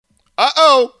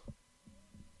Uh-oh.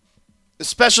 A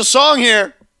special song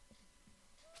here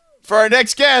for our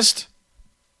next guest.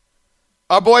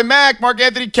 Our boy Mac, Mark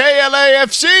Anthony Kaye,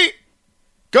 LAFC.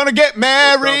 Gonna get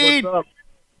married. What's up?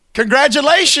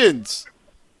 Congratulations.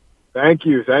 Thank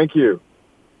you.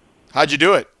 How'd you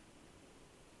do it?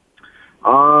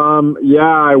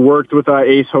 I worked with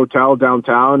Ace Hotel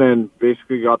downtown and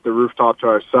basically got the rooftop to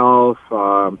ourselves.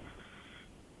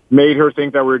 Made her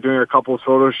think that we were doing a couples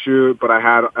photo shoot, but I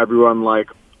had everyone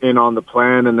in on the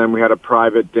plan, and then we had a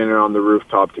private dinner on the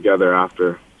rooftop together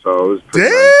after. So it was pretty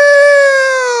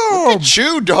nice. Look at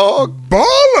you, dog.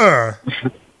 Baller.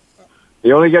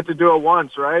 You only get to do it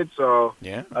once, right? So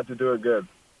Yeah. I had to do it good.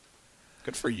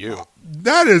 Good for you.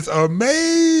 That is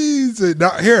amazing.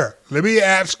 Now, here, let me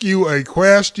ask you a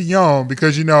question,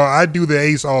 because, I do the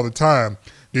Ace all the time.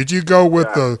 Did you go with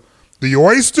the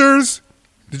oysters?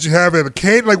 Did you have a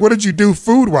cake? What did you do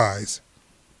food-wise?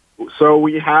 So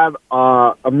we had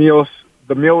a meal.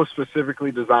 The meal was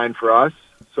specifically designed for us.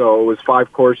 So it was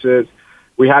 5 courses.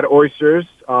 We had oysters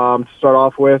to start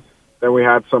off with. Then we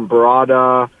had some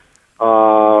burrata.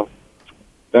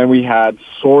 Then we had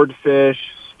swordfish,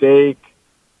 steak,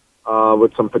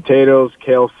 with some potatoes,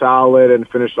 kale salad, and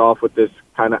finished off with this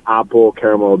kind of apple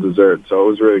caramel dessert. So it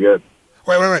was really good.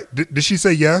 Wait. Did she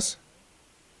say yes?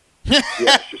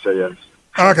 Yes, she said yes.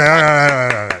 Okay,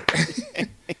 all right.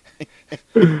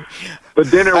 The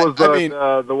dinner was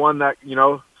the one that,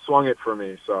 swung it for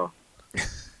me. So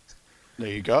There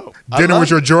you go. Dinner with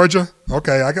your Georgia?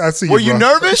 Okay, I see you. Were you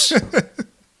nervous?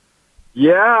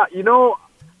 yeah,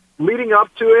 leading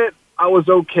up to it, I was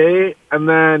okay. And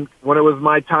then when it was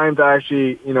my time to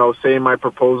actually, say my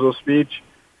proposal speech,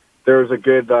 there was a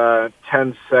good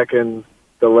 10-second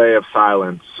delay of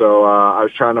silence. So I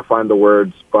was trying to find the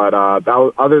words. But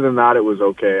other than that, it was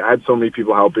okay. I had so many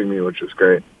people helping me, which was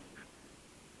great.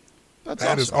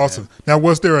 That is awesome. Now,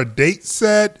 was there a date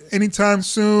set anytime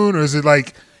soon? Or is it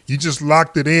you just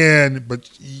locked it in, but,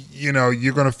 you're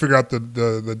going to figure out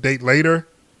the date later?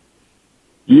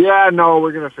 Yeah, no,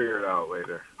 we're going to figure it out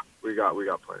later. We got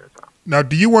plenty of time. Now,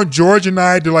 do you want George and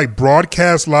I to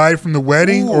broadcast live from the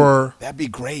wedding? Ooh, or that'd be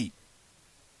great.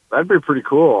 That'd be pretty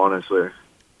cool, honestly.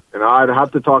 I'd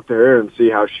have to talk to her and see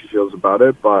how she feels about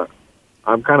it, but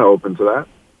I'm kind of open to that.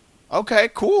 Okay,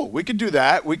 cool. We could do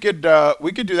that. We could do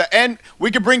that, and we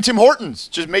could bring Tim Hortons.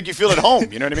 Just make you feel at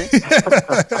home. You know what I mean?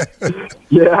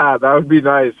 Yeah, that would be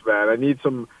nice, man. I need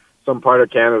some part of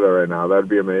Canada right now. That'd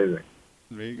be amazing.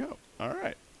 There you go. All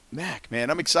right, Mac, man,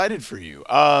 I'm excited for you.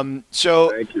 So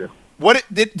thank you. What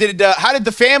did how did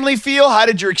the family feel? How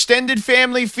did your extended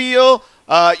family feel?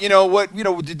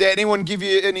 Did anyone give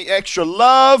you any extra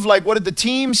love? What did the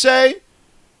team say?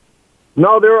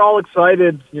 No, they were all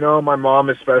excited. My mom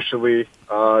especially.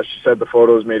 She said the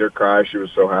photos made her cry. She was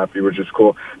so happy, which is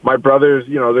cool. My brothers,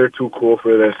 they're too cool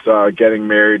for this getting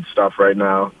married stuff right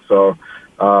now. So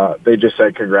they just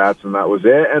said congrats, and that was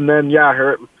it. And then, yeah,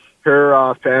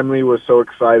 her family was so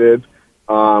excited.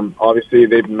 Obviously,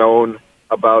 they've known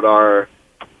about our,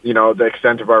 the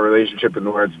extent of our relationship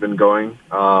and where it's been going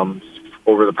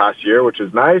over the past year, which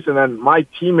is nice. And then my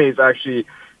teammates actually,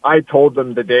 I told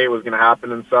them the day it was going to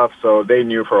happen and stuff, so they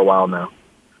knew for a while now.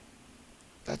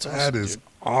 That's awesome. That is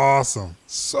awesome.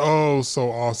 So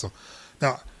awesome.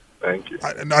 Now, thank you.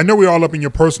 I know we're all up in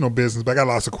your personal business, but I got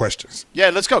lots of questions.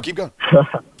 Yeah, let's go. Keep going.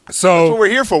 So that's what we're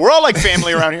here for. We're all like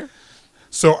family around here.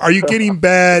 So are you getting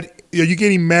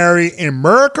married in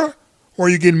America, or are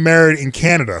you getting married in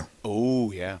Canada?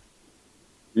 Oh, yeah.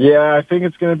 Yeah, I think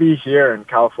it's going to be here in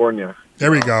California.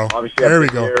 There we go. Obviously,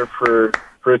 I've been here for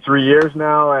 3 years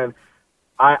now, and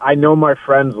I know my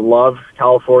friends love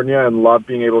California and love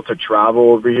being able to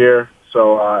travel over here.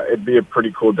 So it'd be a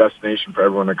pretty cool destination for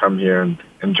everyone to come here and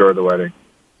enjoy the wedding.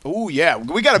 Oh, yeah.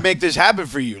 We got to make this happen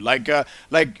for you. Are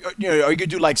you could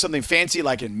do something fancy in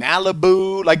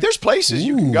Malibu? There's places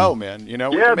you can go, man. We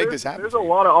can make this happen. There's a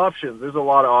lot of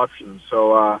options.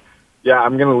 So,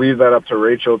 I'm going to leave that up to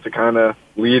Rachel to kind of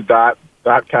lead that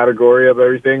category of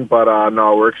everything. But,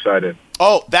 no, we're excited.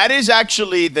 Oh, that is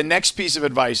actually the next piece of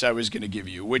advice I was going to give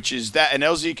you, which is that, and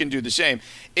LZ can do the same,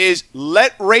 is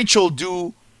let Rachel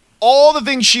do all the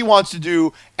things she wants to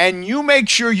do, and you make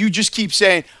sure you just keep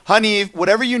saying, honey,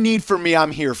 whatever you need from me,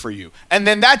 I'm here for you. And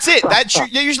then that's it. That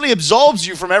usually absolves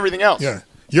you from everything else. Yeah.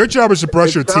 Your job is to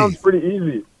brush your teeth. It sounds pretty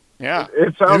easy. Yeah.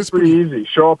 It sounds pretty easy.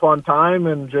 Show up on time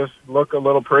and just look a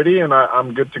little pretty, and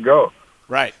I'm good to go.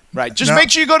 Right. Just make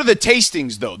sure you go to the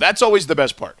tastings, though. That's always the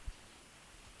best part.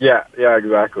 Yeah,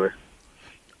 exactly.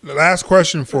 The last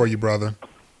question for you, brother.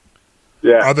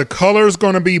 Yeah. Are the colors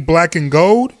going to be black and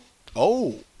gold?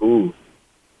 Oh. Ooh.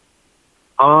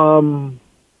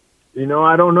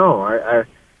 I don't know.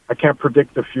 I can't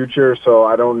predict the future, so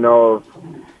I don't know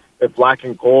if black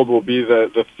and gold will be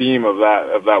the theme of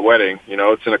that wedding.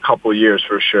 It's in a couple of years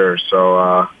for sure. So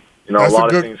a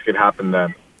lot of things could happen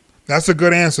then. That's a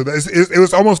good answer. It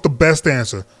was almost the best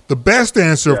answer. The best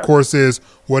answer, of course, is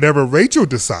whatever Rachel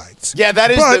decides. Yeah,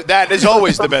 that is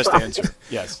always the best answer.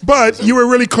 Yes. But you were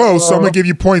really close, so I'm going to give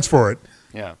you points for it.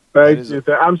 Yeah. Thank you.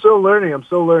 I'm still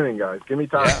learning, guys. Give me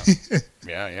time.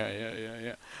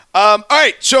 Yeah. All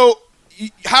right, so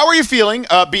how are you feeling?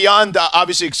 Beyond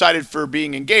obviously excited for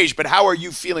being engaged, but how are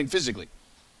you feeling physically?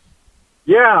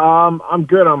 Yeah, I'm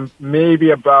good. I'm maybe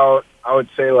about, I would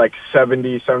say, like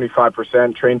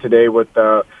 75% trained today with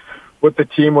the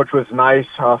team, which was nice.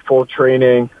 Full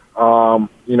training.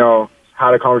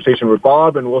 Had a conversation with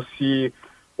Bob, and we'll see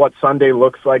what Sunday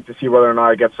looks like to see whether or not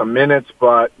I get some minutes.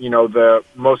 But the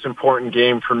most important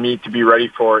game for me to be ready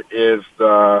for is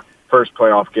the first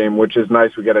playoff game, which is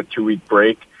nice. We get a 2-week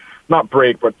break, not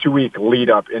break, but 2-week lead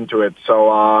up into it. So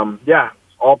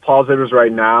all positives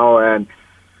right now, and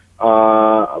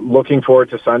looking forward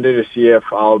to Sunday to see if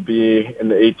I'll be in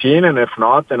the 18, and if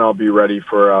not, then I'll be ready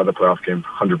for the playoff game,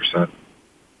 100%.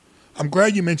 I'm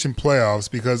glad you mentioned playoffs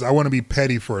because I want to be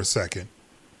petty for a second.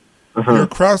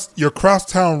 Your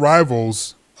crosstown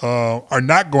rivals are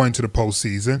not going to the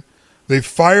postseason. They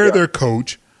fired their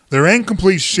coach. They're in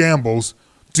complete shambles.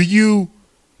 Do you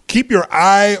keep your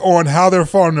eye on how they're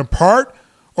falling apart,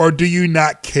 or do you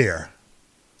not care?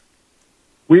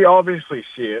 We obviously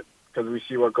see it because we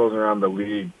see what goes around the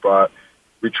league, but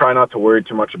we try not to worry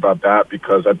too much about that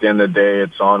because at the end of the day,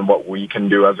 it's on what we can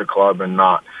do as a club and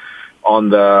not on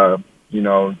the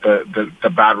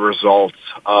bad results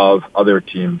of other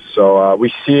teams. So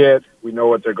we see it. We know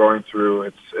what they're going through.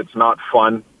 It's not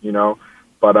fun,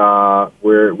 but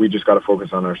we just got to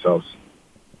focus on ourselves.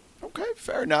 Okay,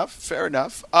 fair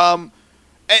enough.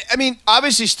 I mean,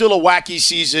 obviously still a wacky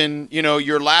season.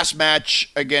 Your last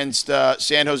match against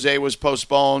San Jose was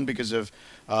postponed because of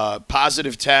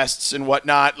positive tests and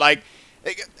whatnot.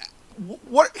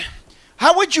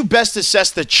 How would you best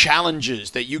assess the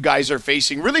challenges that you guys are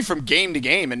facing really from game to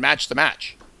game and match to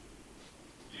match?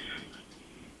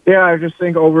 Yeah, I just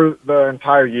think over the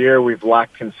entire year we've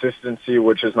lacked consistency,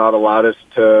 which has not allowed us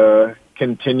to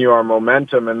continue our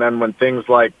momentum. And then when things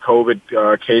like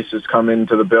COVID cases come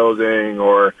into the building,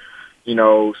 or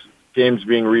games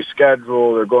being rescheduled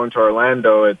or going to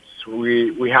Orlando,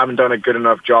 we haven't done a good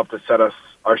enough job to set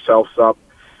ourselves up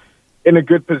in a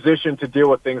good position to deal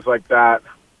with things like that.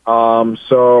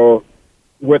 So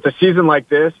with a season like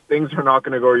this, things are not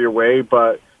going to go your way,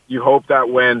 but you hope that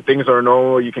when things are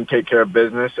normal, you can take care of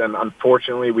business. And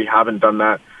unfortunately, we haven't done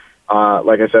that,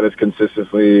 like I said, as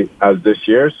consistently as this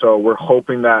year. So we're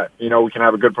hoping that, we can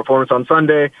have a good performance on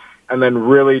Sunday and then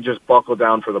really just buckle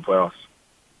down for the playoffs.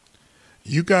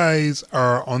 You guys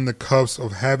are on the cusp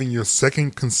of having your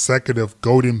second consecutive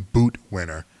Golden Boot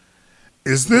winner.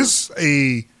 Is this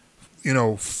a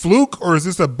fluke, or is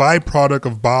this a byproduct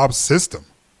of Bob's system?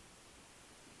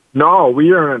 No,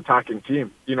 we are an attacking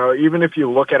team. Even if you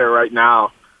look at it right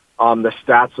now, the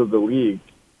stats of the league,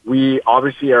 we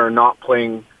obviously are not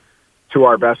playing to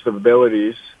our best of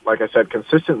abilities, like I said,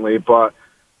 consistently, but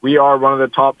we are one of the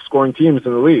top scoring teams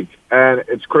in the league. And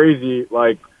it's crazy.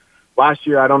 Like last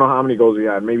year, I don't know how many goals we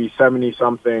had, maybe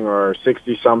 70-something or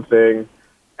 60-something.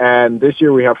 And this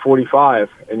year we have 45,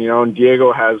 and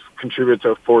Diego has contributed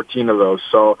to 14 of those.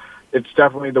 So it's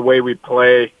definitely the way we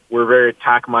play. We're a very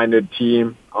attack-minded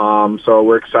team. So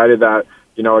we're excited that,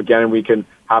 again, we can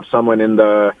have someone in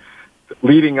the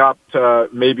leading up to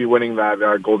maybe winning that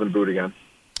Golden Boot again.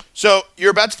 So you're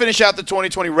about to finish out the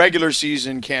 2020 regular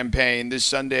season campaign this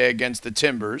Sunday against the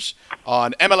Timbers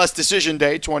on MLS Decision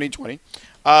Day 2020.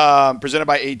 Presented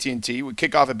by AT&T. We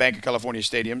kick off at Banc of California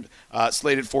Stadium,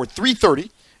 slated for 3:30.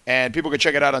 And people can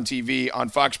check it out on TV, on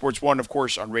Fox Sports 1, of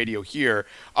course, on radio here.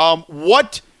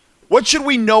 What should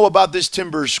we know about this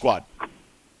Timbers squad?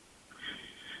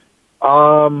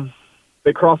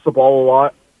 They cross the ball a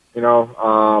lot.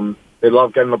 They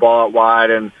love getting the ball out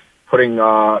wide and putting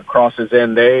crosses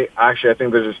in. I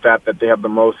think there's a stat that they have the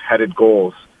most headed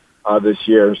goals this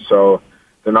year. So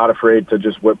they're not afraid to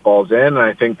just whip balls in. And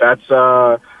I think that's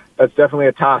definitely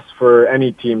a task for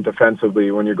any team defensively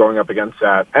when you're going up against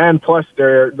that. And plus,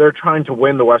 they're trying to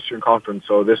win the Western Conference,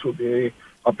 so this will be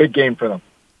a big game for them.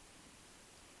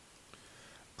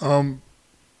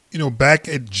 Back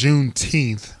at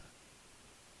Juneteenth,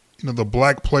 the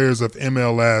black players of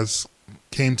MLS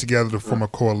came together to form a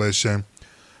coalition.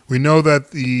 We know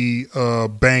that the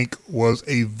bank was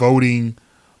a voting,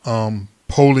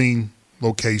 polling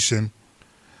location.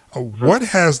 What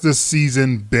has this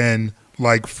season been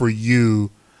like for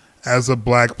you as a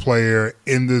black player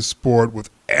in this sport with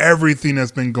everything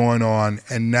that's been going on,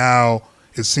 and now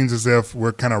it seems as if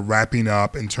we're kind of wrapping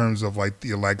up in terms of like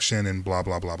the election and blah,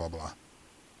 blah, blah, blah, blah?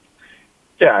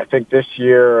 Yeah, I think this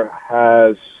year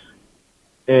has,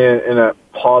 in a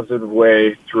positive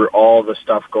way, through all the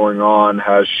stuff going on,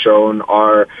 has shown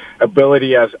our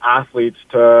ability as athletes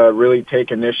to really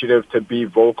take initiative to be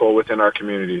vocal within our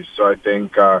communities. So I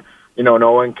think,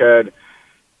 no one could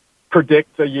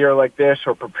predict a year like this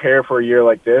or prepare for a year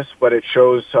like this, but it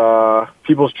shows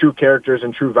people's true characters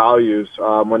and true values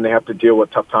when they have to deal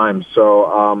with tough times.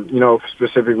 So,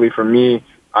 specifically for me,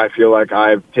 I feel like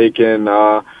I've taken,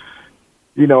 a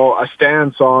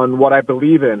stance on what I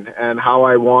believe in and how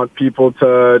I want people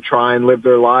to try and live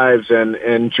their lives and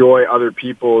enjoy other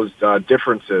people's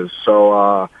differences.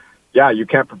 So, you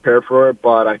can't prepare for it,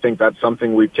 but I think that's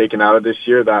something we've taken out of this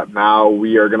year, that now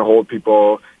we are going to hold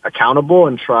people accountable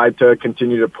and try to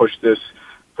continue to push this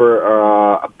for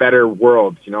a better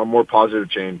world, more positive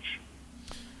change.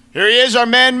 Here he is, our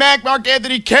man, Mark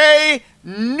Anthony Kaye,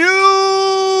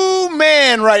 new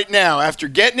man right now after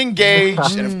getting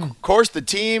engaged. And, of course, the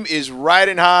team is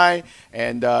riding high.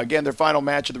 And, again, their final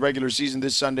match of the regular season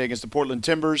this Sunday against the Portland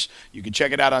Timbers. You can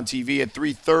check it out on TV at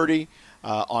 3:30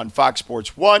 on Fox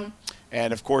Sports 1.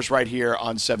 And, of course, right here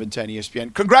on 710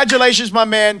 ESPN. Congratulations, my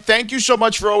man. Thank you so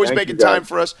much for always making time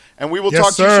for us. And we will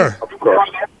talk to you soon. Of course.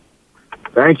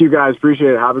 Thank you, guys.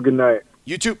 Appreciate it. Have a good night.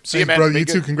 You too. See Thanks, you, man. brother. You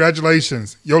too.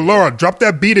 Congratulations. Yo, Laura, drop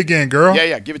that beat again, girl.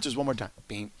 Yeah. Give it to us one more time.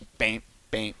 Bam, bam,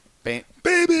 bam, bam.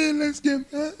 Baby, let's get...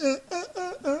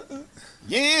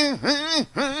 Yeah.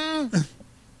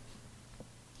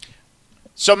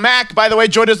 So, Mac, by the way,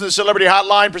 joined us in the Celebrity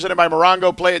Hotline, presented by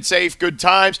Morongo. Play it safe, good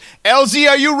times. LZ,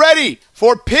 are you ready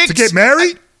for picks? To get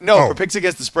married? For picks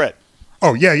against the spread.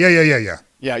 Oh, yeah.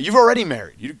 Yeah, you've already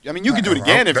married. You can do it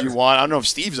again if you want. I don't know if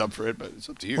Steve's up for it, but it's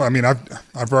up to you. Well, I mean,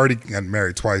 I've already gotten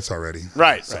married twice already.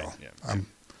 Right. Yeah. I'm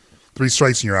 3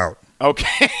 strikes and you're out.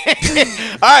 Okay.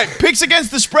 All right, picks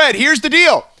against the spread. Here's the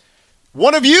deal.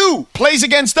 One of you plays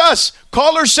against us.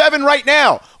 Caller 7 right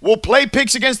now will play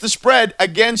picks against the spread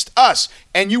against us,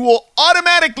 and you will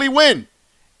automatically win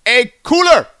a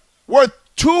cooler worth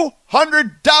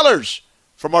 $200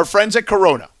 from our friends at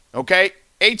Corona, okay?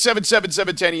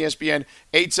 877-710-ESPN,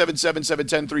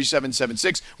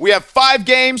 877-710-3776. We have 5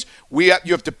 games. You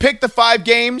have to pick the 5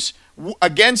 games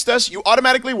against us. You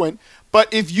automatically win.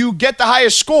 But if you get the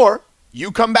highest score, you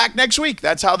come back next week.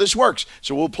 That's how this works.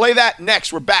 So we'll play that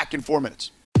next. We're back in 4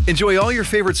 minutes. Enjoy all your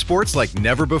favorite sports like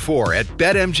never before at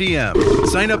BetMGM.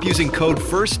 Sign up using code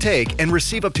FIRSTTAKE and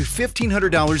receive up to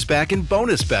 $1,500 back in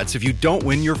bonus bets if you don't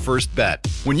win your first bet.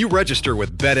 When you register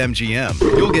with BetMGM,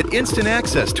 you'll get instant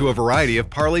access to a variety of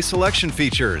parlay selection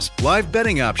features, live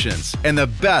betting options, and the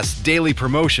best daily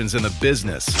promotions in the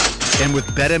business. And with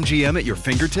BetMGM at your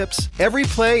fingertips, every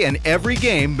play and every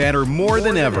game matter more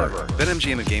than ever.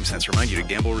 BetMGM and GameSense remind you to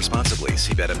gamble responsibly.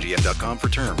 See BetMGM.com for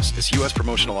terms. This U.S.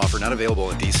 promotional offer not available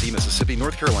in D.C., Mississippi,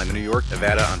 North Carolina, New York,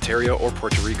 Nevada, Ontario, or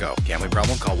Puerto Rico. Gambling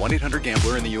problem? Call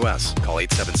 1-800-GAMBLER in the U.S. Call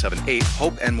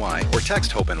 877-8-HOPE-NY or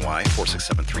text HOPE-NY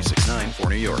 467-369 for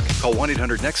New York. Call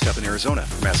 1-800-NEXT-STEP in Arizona.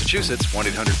 For Massachusetts,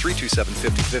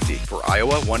 1-800-327-5050. For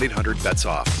Iowa,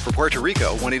 1-800-BETS-OFF. For Puerto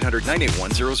Rico,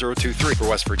 1-800-981-0023. For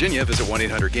West Virginia, visit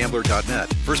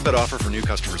 1-800-GAMBLER.net. First bet offer for new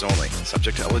customers only.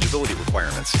 Subject to eligibility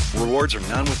requirements. Rewards are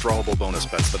non-withdrawable bonus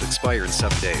bets that expire in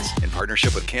 7 days. In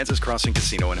partnership with Kansas Crossing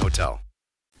Casino and Hotel.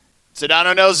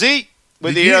 Sedano and LZ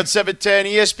with you here on 710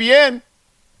 ESPN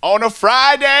on a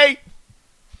Friday.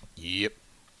 Yep.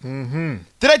 Mm-hmm.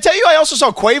 Did I tell you I also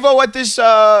saw Quavo at this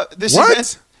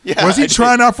event? Yeah, was he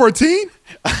trying out for a team?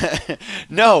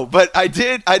 No, but I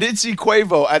did see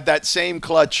Quavo at that same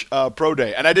Clutch Pro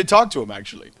Day, and I did talk to him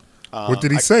actually. What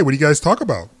did he say? What did you guys talk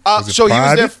about?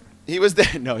 He was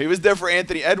there. No, he was there for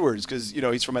Anthony Edwards because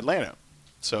he's from Atlanta.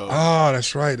 So. Oh,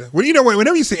 that's right. Well,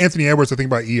 whenever you say Anthony Edwards, I think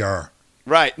about ER.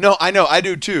 Right. No, I know. I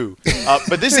do too.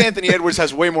 But this Anthony Edwards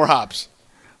has way more hops.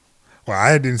 Well,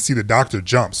 I didn't see the doctor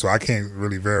jump, so I can't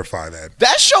really verify that.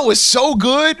 That show was so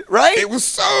good, right? It was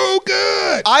so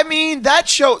good. I mean, that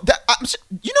show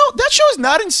is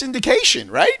not in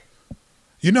syndication, right?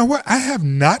 You know what? I have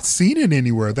not seen it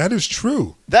anywhere. That is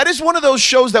true. That is one of those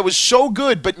shows that was so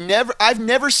good, but I've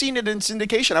never seen it in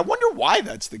syndication. I wonder why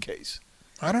that's the case.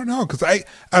 I don't know, because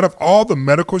out of all the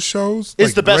medical shows,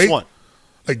 it's the best one.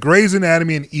 Like Grey's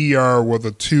Anatomy and ER were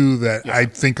the 2 that I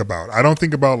think about. I don't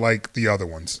think about like the other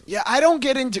ones. Yeah, I don't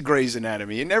get into Grey's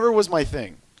Anatomy. It never was my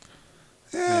thing.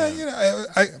 Yeah.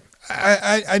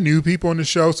 I knew people on the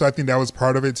show, so I think that was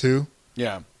part of it too.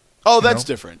 Yeah. Oh, that's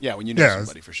different. Yeah, when you know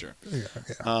somebody for sure.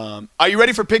 Yeah. Are you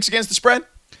ready for picks against the spread?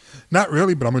 Not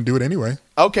really, but I'm going to do it anyway.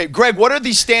 Okay, Greg, what are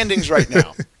the standings right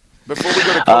now? Before we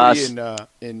go to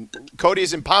Cody Cody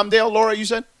is in Palmdale, Laura, you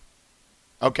said?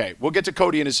 Okay, we'll get to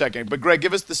Cody in a second. But, Greg,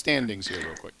 give us the standings here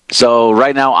real quick. So,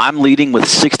 right now, I'm leading with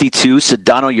 62.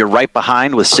 Sedano, you're right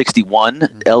behind with 61.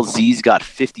 LZ's got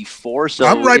 54. So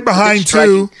I'm right behind,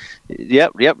 too.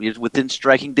 Yep, you're within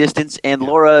striking distance. And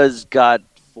Laura's got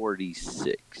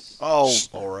 46. Oh,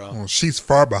 Laura. Well, she's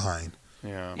far behind.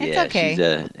 Yeah. It's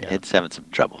okay. She's having some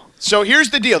trouble. So,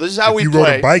 here's the deal. This is how we If play. you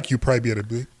rode a bike, you'd probably be able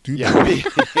to do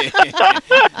that.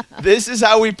 Yeah. This is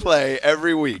how we play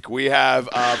every week. We have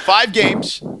 5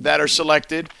 games that are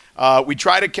selected. We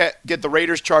try to get the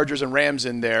Raiders, Chargers, and Rams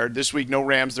in there. This week, no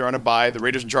Rams. They're on a bye. The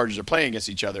Raiders and Chargers are playing against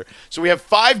each other. So we have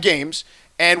 5 games,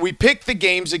 and we pick the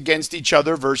games against each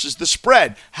other versus the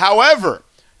spread. However,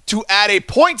 to add a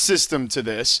point system to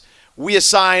this, we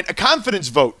assign a confidence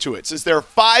vote to it. Since there are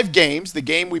 5 games, the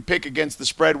game we pick against the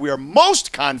spread we are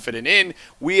most confident in,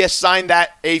 we assign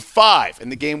that a 5.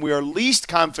 And the game we are least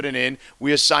confident in,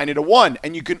 we assign it a 1.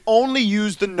 And you can only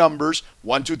use the numbers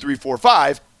 1, 2, 3, 4,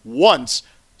 5 once.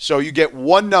 So you get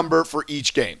 1 number for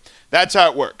each game. That's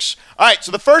how it works. All right,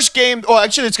 so the first game,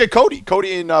 actually, let's get Cody.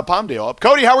 Cody in Palmdale up.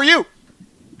 Cody, how are you?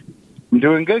 I'm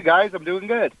doing good, guys. I'm doing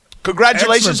good.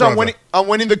 Congratulations on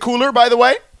winning the cooler, by the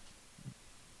way.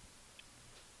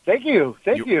 Thank you.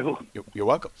 Thank you. You're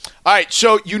welcome. All right,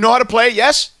 so you know how to play,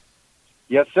 yes?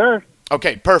 Yes, sir.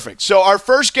 Okay, perfect. So our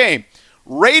first game,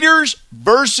 Raiders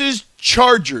versus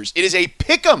Chargers. It is a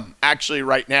pick'em, actually,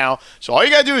 right now. So all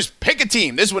you got to do is pick a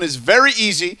team. This one is very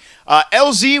easy.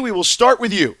 LZ, we will start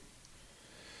with you.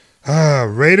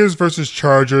 Raiders versus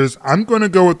Chargers. I'm going to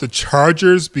go with the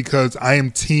Chargers because I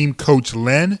am team Coach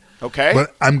Len. Okay.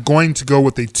 But I'm going to go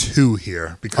with a 2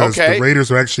 here because the Raiders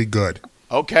are actually good.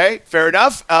 Okay, fair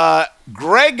enough.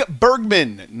 Greg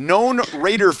Bergman, known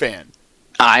Raider fan.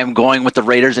 I am going with the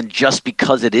Raiders, and just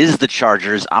because it is the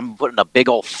Chargers, I'm putting a big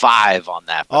old 5 on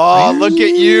that. Oh, look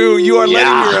at you. You are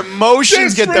letting your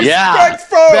emotions get the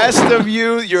best of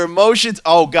you. Your emotions.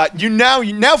 Oh, God. You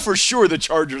now for sure the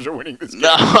Chargers are winning this game.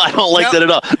 No, I don't like that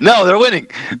at all. No, they're winning.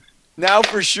 Now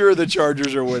for sure the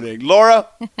Chargers are winning. Laura?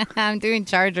 I'm doing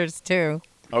Chargers, too.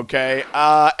 Okay.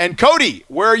 And Cody,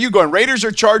 where are you going? Raiders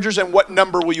or Chargers, and what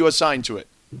number will you assign to it?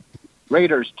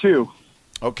 Raiders, 2.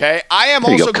 Okay. I am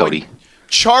There you also go, going Cody.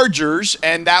 Chargers,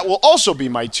 and that will also be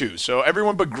my 2. So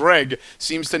everyone but Greg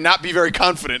seems to not be very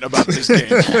confident about this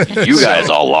game. You guys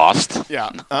all lost.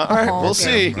 Yeah. All right. We'll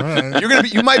see. All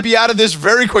right. You might be out of this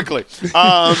very quickly.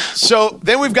 So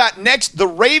then we've got next the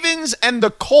Ravens and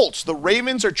the Colts. The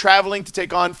Ravens are traveling to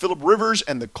take on Phillip Rivers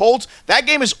and the Colts. That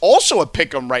game is also a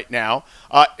pick'em right now.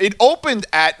 It opened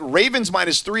at Ravens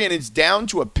 -3, and it's down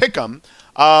to a pick'em.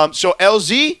 So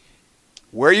LZ,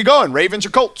 where are you going? Ravens or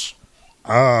Colts?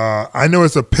 I know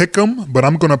it's a pick'em, but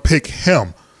I'm going to pick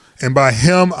him. And by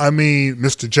him, I mean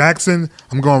Mr. Jackson.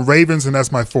 I'm going Ravens, and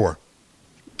that's my 4.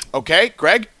 Okay.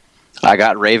 Greg? I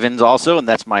got Ravens also, and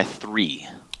that's my 3.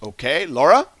 Okay.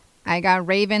 Laura? I got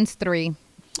Ravens 3.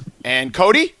 And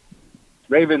Cody?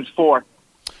 Ravens, 4.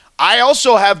 I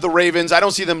also have the Ravens. I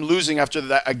don't see them losing after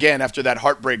that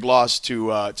heartbreak loss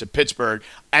to Pittsburgh,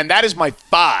 and that is my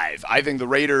 5. I think the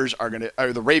Ravens are going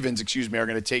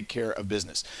to take care of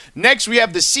business. Next, we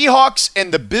have the Seahawks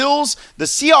and the Bills. The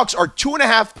Seahawks are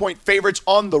 2.5-point favorites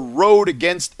on the road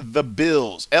against the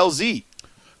Bills. LZ.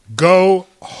 Go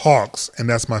Hawks, and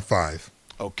that's my 5.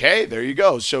 Okay, there you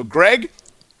go. So, Greg.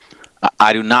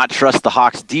 I do not trust the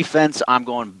Hawks defense. I'm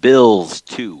going Bills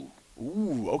 2.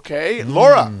 Ooh, okay.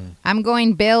 Laura. I'm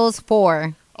going Bills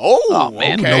 4. Oh,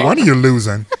 man. okay. No wonder you're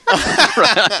losing.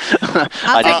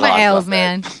 I'll take my L's,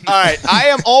 man. All right. I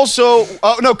am also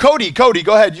Cody,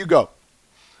 go ahead. You go.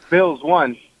 Bills,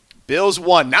 1. Bills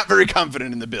 1. Not very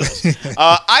confident in the Bills.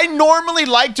 I normally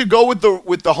like to go with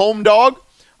the home dog,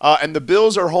 and the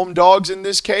Bills are home dogs in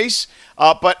this case.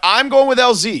 But I'm going with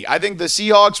LZ. I think the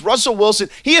Seahawks, Russell Wilson,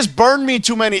 he has burned me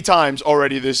too many times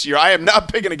already this year. I am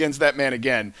not picking against that man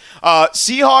again.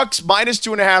 Seahawks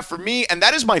 -2.5 for me, and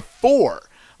that is my 4.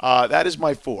 That is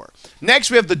my 4. Next,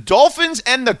 we have the Dolphins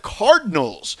and the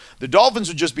Cardinals. The Dolphins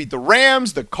would just beat the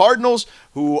Rams. The Cardinals,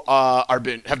 who have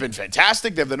been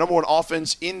fantastic. They have the number 1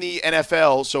 offense in the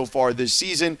NFL so far this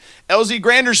season. LZ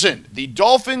Granderson, the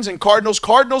Dolphins and Cardinals.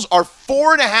 Cardinals are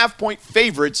 4.5-point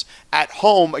favorites at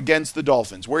home against the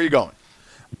Dolphins. Where are you going?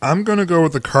 I'm going to go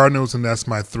with the Cardinals, and that's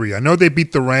my 3. I know they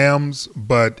beat the Rams,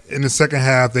 but in the second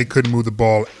half, they couldn't move the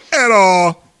ball at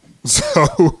all.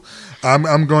 So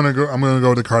I'm going to go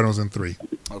with the Cardinals in 3.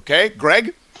 Okay,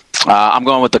 Greg? I'm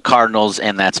going with the Cardinals,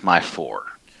 and that's my 4.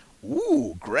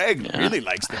 Ooh, Greg really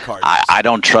likes the Cardinals. I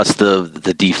don't trust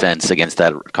the defense against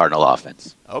that Cardinal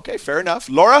offense. Okay, fair enough.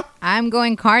 Laura? I'm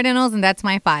going Cardinals, and that's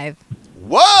my 5.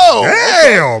 Whoa!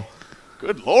 Damn. Okay.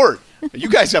 Good Lord. You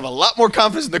guys have a lot more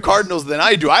confidence in the Cardinals than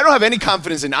I do. I don't have any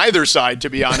confidence in either side, to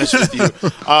be honest with you.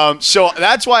 So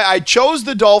that's why I chose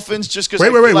the Dolphins, just because.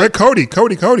 Wait,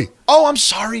 Cody. Oh, I'm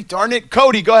sorry. Darn it.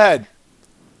 Cody, go ahead.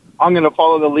 I'm going to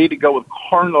follow the lead and go with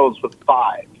Cardinals with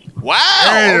 5. Wow.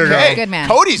 There you Okay. go. Good man.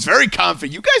 Cody's very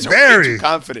confident. You guys are way too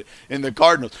confident in the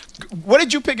Cardinals. What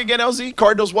did you pick again, LZ?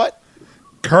 Cardinals what?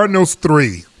 Cardinals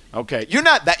 3. Okay. You're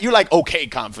not that. You're like okay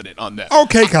confident on them.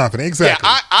 Okay, confident. Exactly.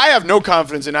 Yeah, I have no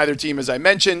confidence in either team, as I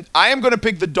mentioned. I am going to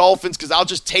pick the Dolphins because I'll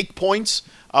just take points.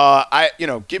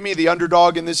 Give me the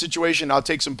underdog in this situation. I'll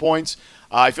take some points.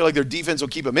 I feel like their defense will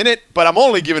keep them in it, but I'm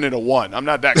only giving it a 1. I'm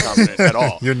not that confident at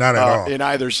all. You're not at all. In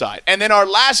either side. And then our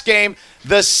last game,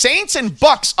 the Saints and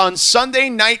Bucks on Sunday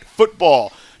Night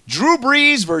Football. Drew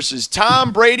Brees versus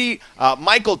Tom Brady.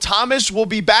 Michael Thomas will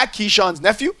be back. Keyshawn's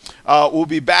nephew will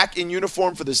be back in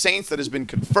uniform for the Saints. That has been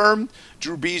confirmed.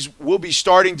 Drew Brees will be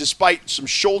starting despite some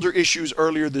shoulder issues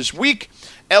earlier this week.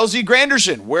 LZ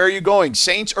Granderson, where are you going?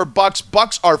 Saints or Bucks?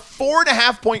 Bucks are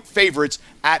 4.5-point favorites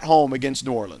at home against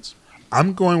New Orleans.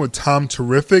 I'm going with Tom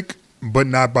Terrific, but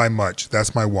not by much.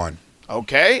 That's my 1.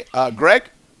 Okay. Greg?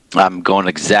 I'm going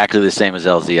exactly the same as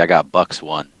LZ. I got Bucks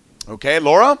 1. Okay.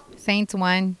 Laura? Saints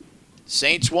 1.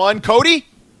 Saints 1. Cody?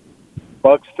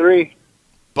 Bucks 3.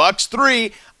 Bucks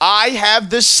 3. I have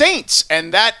the Saints,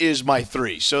 and that is my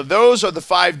 3. So those are the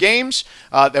 5 games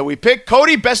that we picked.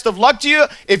 Cody, best of luck to you.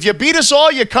 If you beat us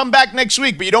all, you come back next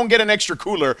week, but you don't get an extra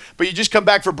cooler, but you just come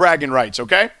back for bragging rights,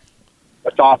 okay?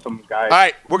 That's awesome, guys. All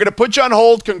right, we're going to put you on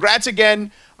hold. Congrats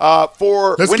again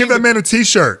for Let's give that man a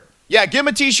T-shirt. Yeah, give him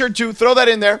a T-shirt, too. Throw that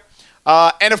in there.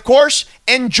 And, of course,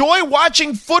 enjoy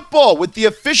watching football with the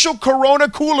official Corona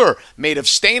cooler made of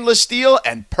stainless steel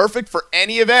and perfect for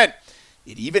any event.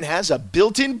 It even has a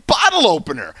built-in bottle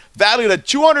opener valued at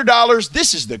 $200.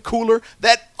 This is the cooler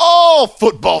that all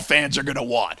football fans are going to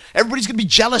want. Everybody's going to be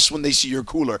jealous when they see your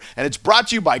cooler. And it's brought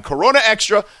to you by Corona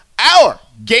Extra. Our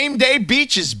Game Day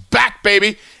Beach is back,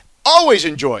 baby. Always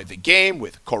enjoy the game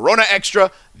with Corona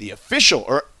Extra, an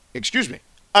official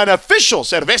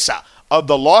cerveza of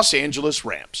the Los Angeles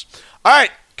Rams. All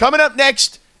right, coming up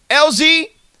next,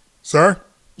 LZ. Sir?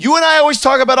 You and I always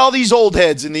talk about all these old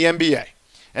heads in the NBA.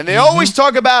 And they always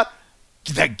talk about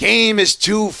the game is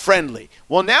too friendly.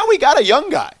 Well, now we got a young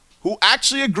guy who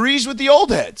actually agrees with the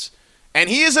old heads. And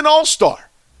he is an all-star.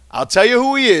 I'll tell you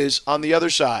who he is on the other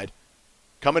side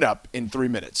coming up in 3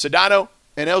 minutes. Sedano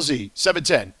and LZ,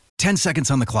 710. 10 seconds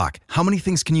on the clock. How many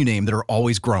things can you name that are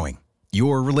always growing?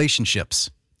 Your relationships,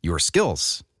 your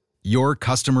skills, your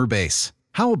customer base.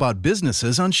 How about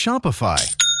businesses on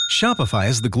Shopify? Shopify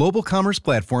is the global commerce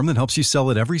platform that helps you sell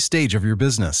at every stage of your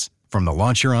business. From the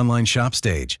launch your online shop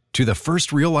stage, to the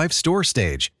first real-life store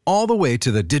stage, all the way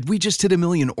to the did we just hit a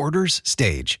million orders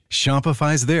stage,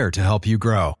 Shopify's there to help you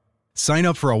grow. Sign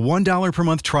up for a $1 per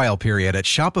month trial period at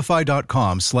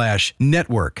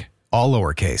shopify.com/network, all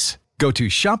lowercase. Go to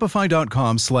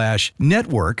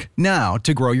shopify.com/network now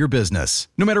to grow your business,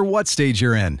 no matter what stage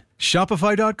you're in.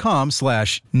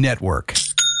 Shopify.com/network.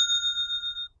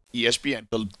 ESPN.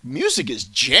 The music is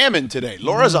jamming today.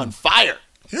 Laura's on fire.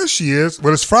 Here she is.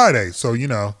 But it's Friday, so, she's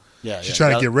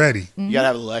trying to get ready. You got to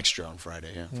have a little extra on Friday,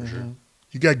 for sure.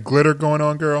 You got glitter going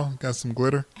on, girl? Got some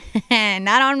glitter?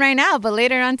 Not on right now, but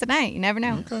later on tonight. You never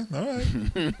know. Okay, all right.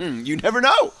 You never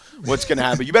know what's going to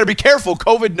happen. You better be careful.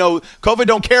 COVID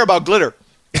don't care about glitter.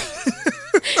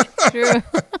 True.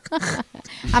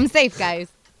 I'm safe, guys.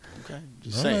 Okay,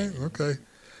 just saying. Right, okay.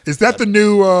 Is that the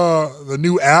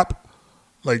new app,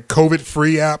 like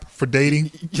COVID-free app for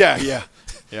dating? Yeah.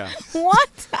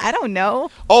 What? I don't know.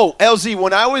 Oh, LZ,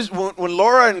 when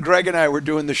Laura and Greg and I were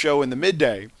doing the show in the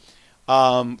midday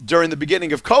during the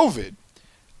beginning of COVID,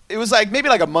 it was maybe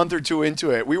a month or two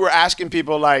into it. We were asking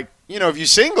people if you're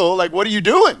single, what are you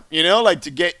doing?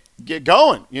 To get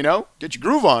going, get your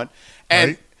groove on.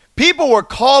 And people were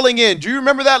calling in. Do you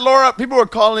remember that, Laura? People were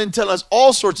calling in telling us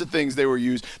all sorts of things they were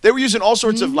using. They were using all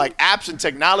sorts of apps and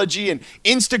technology and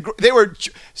Instagram. They were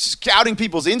scouting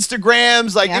people's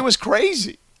Instagrams. It was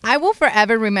crazy. I will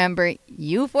forever remember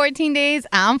you 14 days,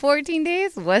 I'm 14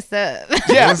 days. What's up?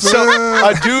 Yeah, so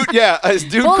a dude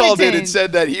Bulletin. called in and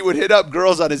said that he would hit up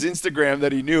girls on his Instagram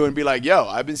that he knew and be like, yo,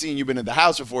 I've been seeing you've been in the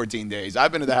house for 14 days.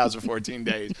 I've been in the house for 14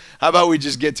 days. How about we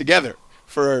just get together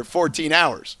for 14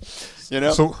 hours?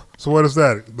 So what is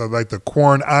that? Like the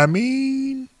corn,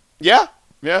 Yeah.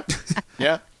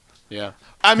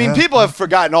 I mean, people have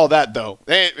forgotten all that, though.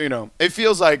 It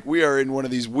feels like we are in one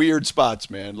of these weird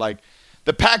spots, man.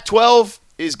 The Pac-12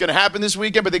 is going to happen this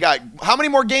weekend, but they got how many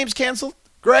more games canceled,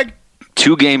 Greg?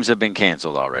 2 games have been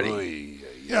canceled already.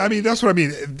 Yeah, I mean, that's what I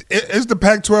mean. Is the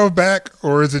Pac-12 back,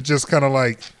 or is it just kind of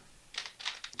like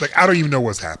I don't even know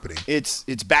what's happening? It's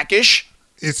back-ish.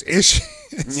 It's ish.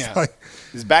 It's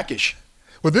it's back-ish.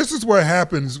 Well, this is what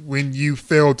happens when you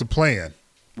fail to plan.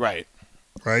 Right.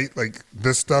 Right? Like,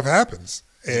 this stuff happens.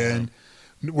 And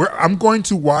I'm going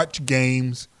to watch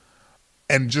games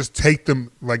and just take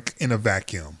them, like, in a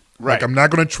vacuum. Right. Like, I'm not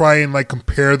going to try and, like,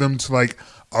 compare them to, like,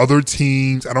 other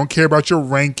teams. I don't care about your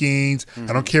rankings.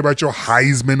 I don't care about your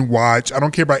Heisman watch. I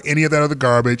don't care about any of that other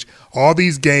garbage. All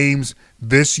these games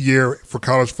this year for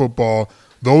college football,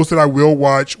 those that I will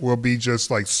watch will be just,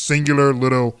 like, singular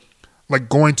little, like,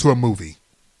 going to a movie.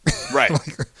 Right.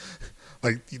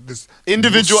 like this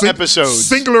individual episodes,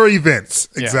 singular events.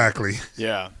 Exactly.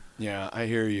 Yeah, I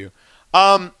hear you.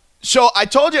 So I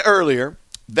told you earlier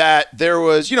that there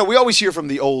was, we always hear from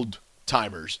the old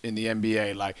timers in the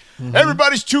NBA, like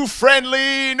everybody's too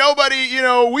friendly. Nobody,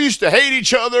 we used to hate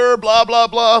each other. Blah blah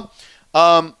blah.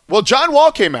 Well, John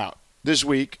Wall came out this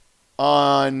week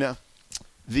on I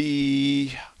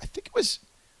think it was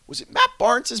it Matt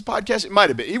Barnes' podcast? It might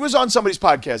have been. He was on somebody's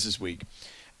podcast this week.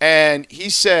 And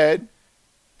he said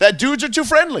that dudes are too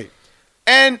friendly.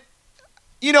 And,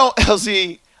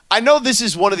 LZ, I know this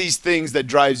is one of these things that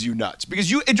drives you nuts.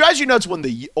 Because it drives you nuts when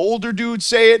the older dudes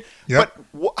say it. Yep.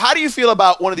 But how do you feel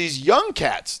about one of these young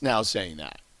cats now saying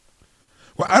that?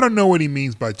 Well, I don't know what he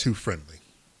means by too friendly.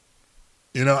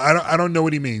 I don't know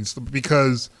what he means.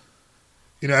 Because,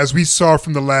 as we saw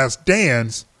from The Last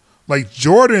Dance, like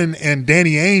Jordan and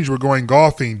Danny Ainge were going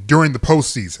golfing during the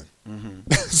postseason.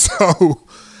 So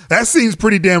that seems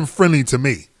pretty damn friendly to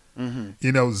me.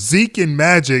 Zeke and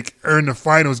Magic are in the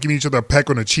finals giving each other a peck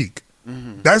on the cheek.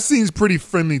 That seems pretty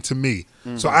friendly to me.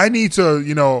 So I need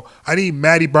to, I need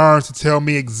Matty Barnes to tell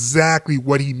me exactly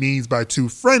what he means by too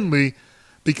friendly,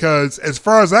 because as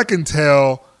far as I can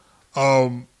tell,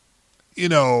 the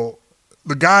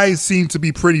guys seem to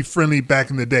be pretty friendly back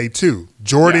in the day too.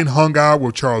 Jordan hung out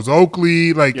with Charles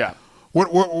Oakley.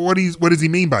 What does he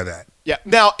mean by that? Yeah.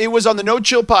 Now, it was on the No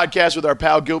Chill podcast with our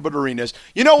pal Gilbert Arenas.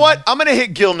 You know what? I'm going to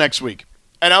hit Gil next week,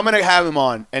 and I'm going to have him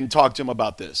on and talk to him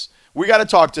about this. We got to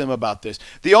talk to him about this.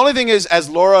 The only thing is, as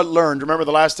Laura learned, remember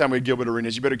the last time we had Gilbert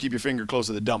Arenas, you better keep your finger close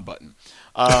to the dump button.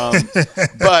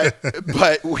 But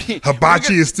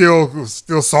hibachi is still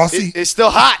saucy. It's still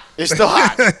hot. It's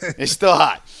still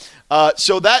hot.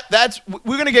 So that's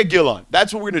we're gonna get Gil on.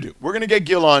 That's what we're gonna do. We're gonna get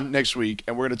Gil on next week,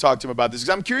 and we're gonna talk to him about this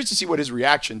because I'm curious to see what his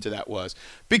reaction to that was.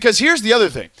 Because here's the other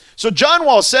thing. So John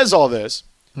Wall says all this,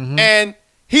 and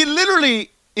he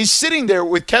literally is sitting there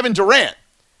with Kevin Durant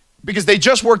because they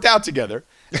just worked out together.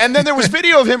 And then there was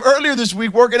video of him earlier this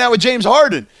week working out with James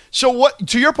Harden. So what?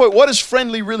 To your point, what does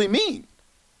friendly really mean?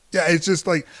 Yeah, it's just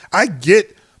like I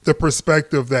get the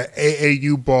perspective that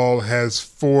AAU ball has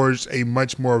forged a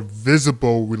much more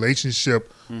visible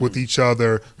relationship with each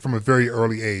other from a very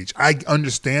early age. I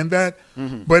understand that,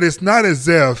 but it's not as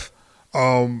if,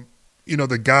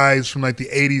 the guys from like the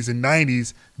 80s and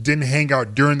 90s didn't hang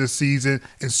out during the season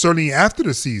and certainly after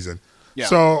the season. Yeah.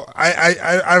 So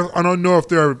I don't know if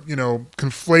they're,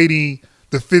 conflating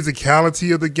the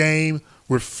physicality of the game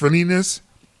with friendliness.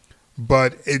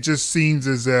 But it just seems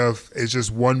as if it's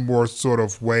just one more sort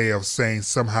of way of saying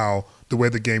somehow the way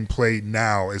the game played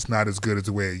now is not as good as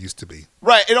the way it used to be.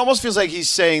 Right. It almost feels like he's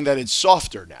saying that it's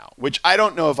softer now, which I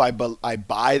don't know if I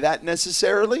buy that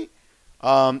necessarily.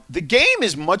 The game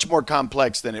is much more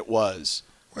complex than it was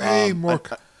way more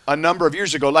a number of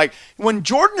years ago. Like when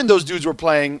Jordan and those dudes were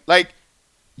playing, like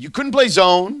you couldn't play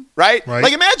zone, right?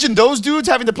 Like imagine those dudes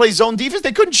having to play zone defense.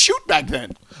 They couldn't shoot back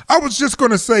then. I was just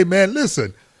going to say, man,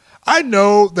 listen. I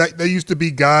know that there used to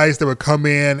be guys that would come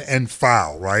in and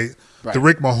foul, right? The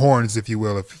Rick Mahorns, if you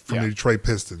will, from the Detroit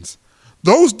Pistons.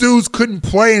 Those dudes couldn't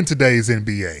play in today's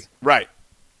NBA. Right.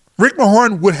 Rick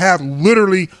Mahorn would have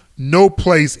literally no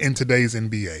place in today's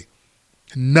NBA.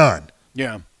 None.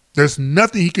 Yeah. There's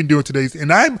nothing he can do in today's,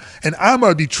 and I'm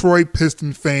a Detroit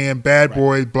Piston fan, bad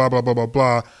boy, blah, blah, blah, blah,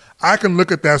 blah. I can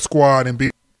look at that squad and be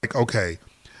like, okay,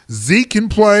 Zeke can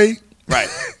play. Right.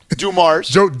 Dumars.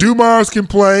 Dumars can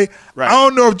play. Right. I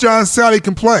don't know if John Sally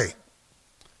can play.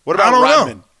 What about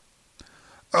Rodman?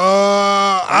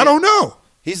 I don't know.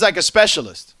 He's like a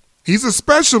specialist. He's a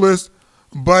specialist,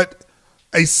 but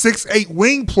a 6'8"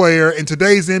 wing player in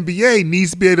today's NBA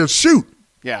needs to be able to shoot.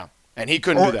 Yeah, and he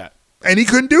couldn't do that. And he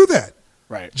couldn't do that.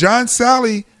 Right. John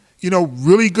Sally,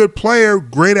 really good player,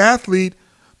 great athlete.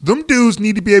 Them dudes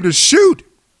need to be able to shoot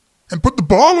and put the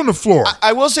ball on the floor.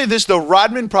 I will say this, though.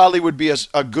 Rodman probably would be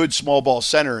a good small ball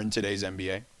center in today's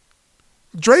NBA.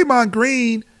 Draymond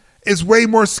Green is way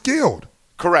more skilled.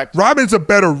 Correct. Rodman's a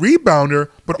better rebounder,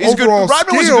 but He's overall good.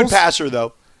 Rodman skills, was a good passer,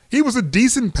 though. he was a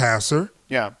decent passer.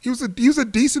 Yeah. He was a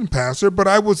decent passer, but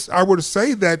I would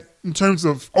say that in terms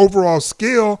of overall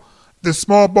skill, the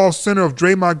small ball center of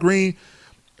Draymond Green,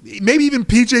 maybe even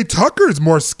PJ Tucker is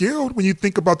more skilled when you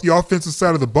think about the offensive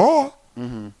side of the ball.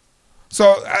 Mm-hmm.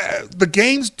 So the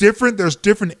game's different. There's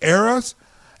different eras,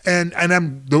 and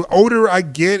the older I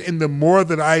get and the more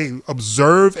that I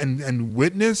observe and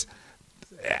witness,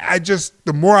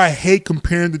 the more I hate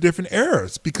comparing the different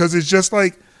eras, because it's just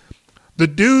like the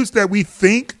dudes that we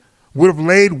think would have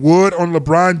laid wood on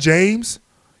LeBron James.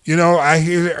 You know, I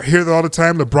hear that all the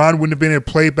time. LeBron wouldn't have been able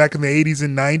to play back in the 80s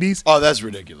and 90s. Oh, that's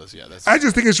ridiculous. Yeah, I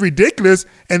just think it's ridiculous.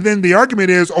 And then the argument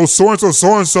is,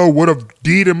 so-and-so would have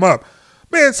D'd him up.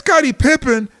 Man, Scottie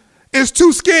Pippen is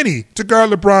too skinny to guard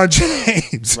LeBron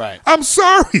James. Right. I'm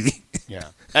sorry. Yeah.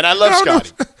 And I love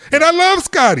Scottie. And I love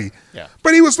Scottie. Yeah.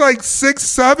 But he was like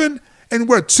 6'7" and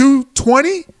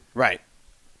 220? Right.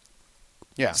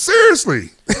 Yeah.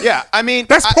 Seriously. Yeah. I mean,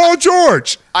 that's Paul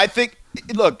George. I think,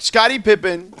 look, Scottie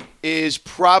Pippen is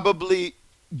probably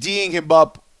D'ing him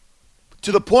up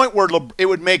to the point where it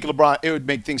would make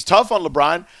things tough on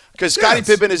LeBron, because Scottie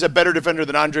Pippen is a better defender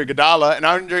than Andre Iguodala, and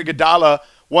Andre Iguodala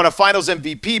won a Finals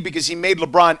MVP because he made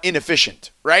LeBron inefficient,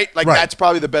 right? Like, that's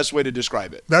probably the best way to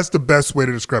describe it. That's the best way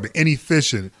to describe it.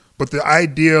 Inefficient. But the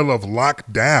ideal of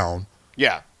lockdown.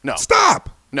 Yeah. No. Stop.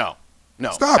 No.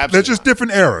 Stop. They're just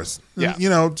different eras. Yeah. You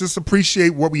know, just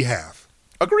appreciate what we have.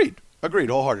 Agreed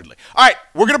wholeheartedly. All right,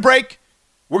 we're going to break.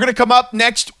 We're going to come up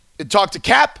next and talk to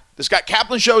Cap. The Scott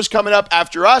Kaplan Show is coming up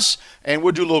after us, and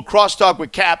we'll do a little crosstalk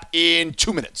with Cap in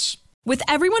 2 minutes. With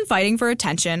everyone fighting for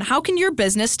attention, how can your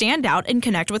business stand out and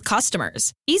connect with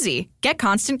customers? Easy. Get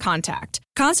Constant Contact.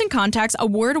 Constant Contact's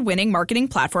award-winning marketing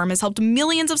platform has helped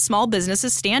millions of small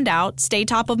businesses stand out, stay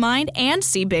top of mind, and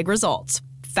see big results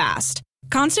fast.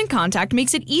 Constant Contact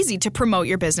makes it easy to promote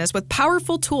your business with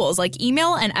powerful tools like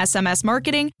email and SMS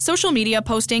marketing, social media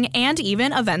posting, and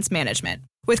even events management.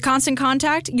 With Constant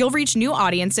Contact, you'll reach new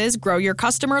audiences, grow your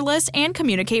customer list, and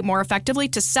communicate more effectively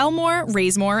to sell more,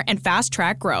 raise more, and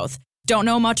fast-track growth. Don't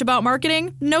know much about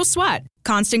marketing? No sweat.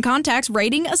 Constant Contact's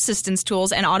writing assistance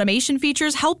tools and automation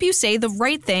features help you say the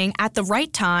right thing at the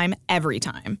right time, every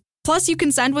time. Plus, you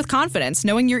can send with confidence,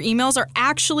 knowing your emails are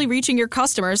actually reaching your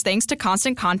customers thanks to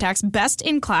Constant Contact's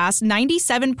best-in-class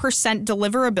 97%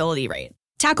 deliverability rate.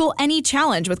 Tackle any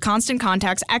challenge with Constant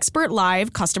Contact's expert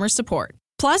live customer support.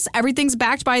 Plus, everything's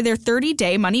backed by their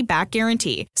 30-day money-back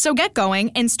guarantee. So get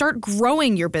going and start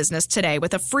growing your business today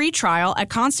with a free trial at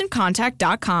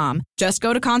ConstantContact.com. Just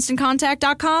go to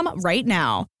ConstantContact.com right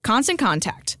now. Constant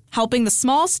Contact, helping the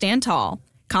small stand tall.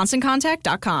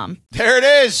 ConstantContact.com. There it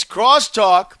is,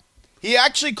 crosstalk. He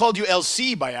actually called you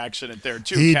LC by accident there,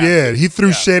 too. He Cap. did. He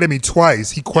threw shade at me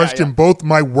twice. He questioned both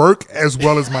my work as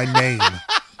well as my name.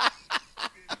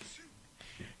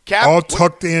 Cap, all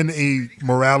tucked in a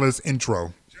Morales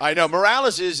intro. I know.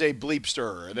 Morales is a bleep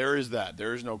stirrer. There is that.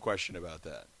 There is no question about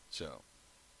that. So,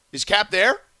 is Cap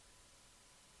there?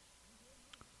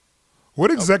 What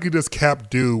exactly does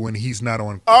Cap do when he's not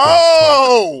on?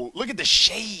 Oh, look at the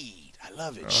shade. I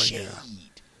love it. Shade. Yeah.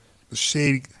 The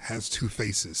shade has two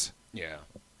faces. Yeah,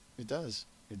 it does.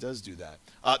 It does do that.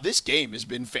 This game has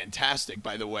been fantastic,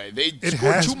 by the way. They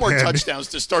scored two more touchdowns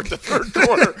to start the third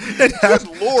quarter.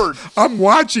 Good Lord. I'm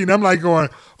watching. I'm like going,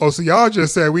 so y'all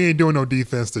just said we ain't doing no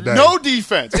defense today. No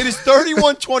defense. It is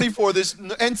 31-24, this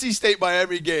NC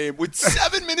State-Miami game, with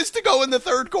 7 minutes to go in the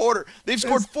third quarter. They've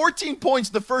scored 14 points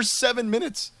the first 7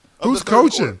 minutes of Who's the third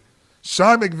coaching? Quarter.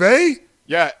 Sean McVay?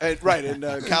 Yeah, right.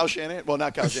 And Kyle Shanahan. Well,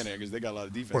 not Kyle Shanahan because they got a lot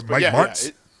of defense. What, Mike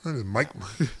Martz? Mike.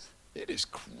 It is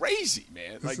crazy,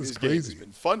 man. This is crazy. Game has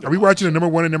been fun to Are we watch. watching the number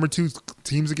 1 and number 2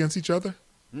 teams against each other?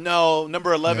 No,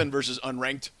 number 11 versus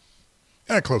unranked.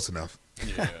 Close enough.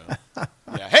 Yeah.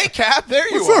 Hey, Cap, there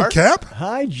you are. What's up, Cap?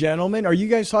 Hi, gentlemen. Are you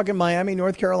guys talking Miami,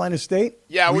 North Carolina State?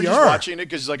 Yeah, we're just watching it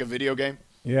because it's like a video game.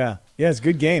 Yeah, it's a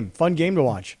good game. Fun game to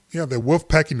watch. Yeah, they're wolf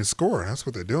packing the score. That's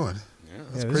what they're doing. Yeah,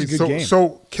 that's crazy. This is a good game.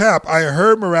 So, Cap, I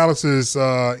heard Morales'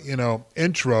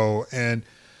 intro, and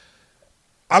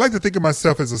I like to think of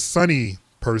myself as a sunny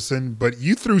person, but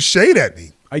you threw shade at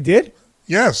me. I did?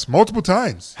 Yes, multiple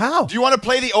times. How? Do you want to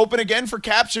play the open again for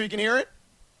Cap so he can hear it?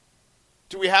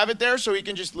 Do we have it there so he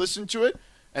can just listen to it?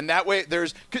 And that way,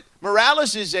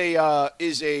 Morales is a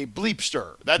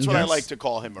bleepster. That's what I like to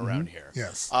call him around here.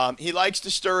 Yes. He likes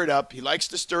to stir it up. He likes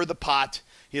to stir the pot.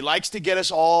 He likes to get us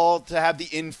all to have the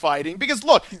infighting. Because,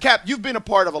 look, Cap, you've been a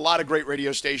part of a lot of great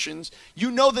radio stations.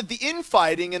 You know that the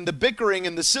infighting and the bickering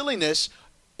and the silliness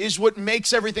is what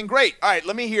makes everything great. All right,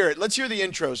 let me hear it. Let's hear the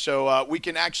intro so we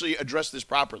can actually address this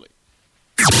properly.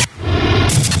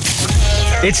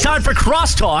 It's time for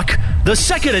Crosstalk, the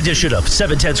second edition of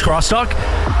 710's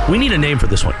Crosstalk. We need a name for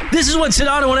this one. This is when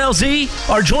Sedano and LZ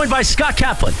are joined by Scott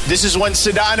Kaplan. This is when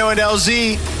Sedano and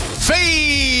LZ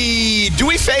fade. Do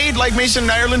we fade like Mason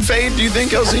and Ireland fade, do you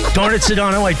think, LZ? Darn it,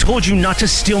 Sedano, I told you not to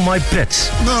steal my bits.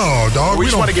 No, dog. We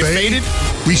just don't want to get fade.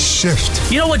 faded? We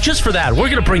shift. You know what? Just for that, we're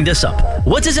going to bring this up.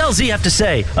 What does LZ have to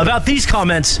say about these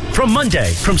comments from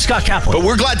Monday from Scott Kaplan? But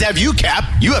we're glad to have you, Cap.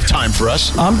 You have time for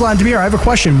us. I'm glad to be here. I have a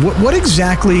question. What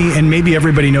exactly, and maybe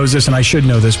everybody knows this and I should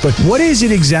know this, but what is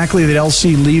it exactly that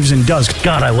LC leaves and does?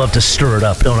 God, I love to stir it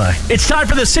up, don't I? It's time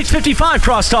for the 6:55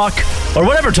 Crosstalk, or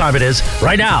whatever time it is,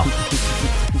 right now.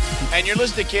 And you're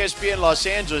listening to KSPN Los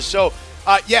Angeles. So,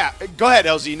 go ahead,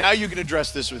 LZ. Now you can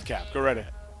address this with Cap. Go right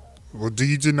ahead. Well, do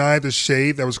you deny the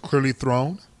shade that was clearly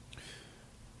thrown?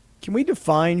 Can we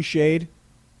define shade?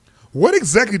 What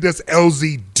exactly does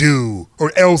LZ do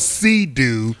or LC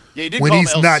do when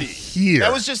he's not here?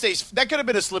 That was just that could have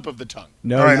been a slip of the tongue.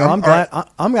 No, right, I'm glad.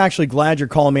 I'm actually glad you're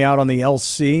calling me out on the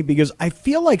LC because I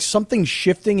feel like something's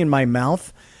shifting in my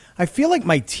mouth. I feel like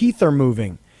my teeth are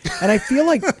moving, and I feel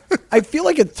like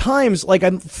at times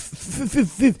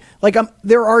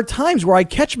there are times where I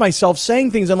catch myself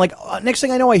saying things and next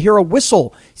thing I know I hear a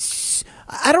whistle.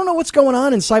 I don't know what's going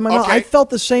on inside my mouth. I felt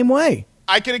the same way.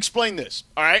 I can explain this,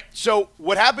 all right? So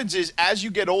what happens is as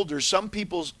you get older, some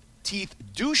people's teeth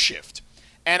do shift.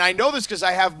 And I know this because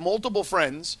I have multiple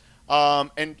friends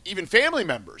and even family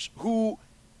members who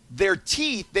their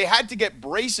teeth, they had to get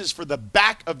braces for the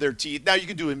back of their teeth. Now you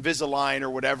can do Invisalign or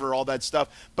whatever, all that stuff.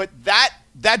 But that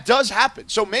does happen.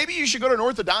 So maybe you should go to an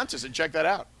orthodontist and check that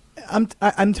out.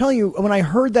 I'm telling you, when I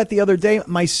heard that the other day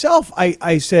myself,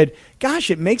 I said, gosh,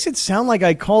 it makes it sound like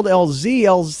I called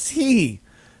LC.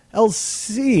 So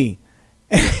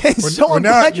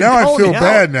now I feel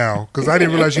bad now because I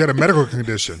didn't realize you had a medical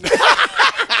condition.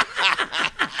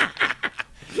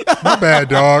 My bad,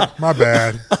 dog. My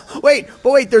bad. Wait,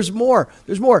 there's more.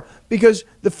 Because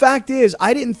the fact is,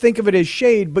 I didn't think of it as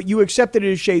shade, but you accepted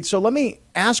it as shade. So let me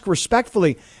ask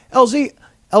respectfully, LZ,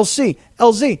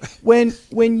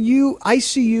 when I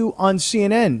see you on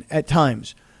CNN at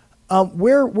times,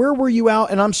 where were you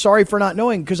out? And I'm sorry for not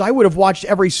knowing because I would have watched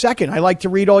every second. I like to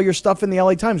read all your stuff in the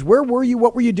LA Times. Where were you?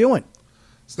 What were you doing?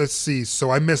 Let's see. So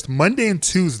I missed Monday and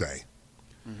Tuesday.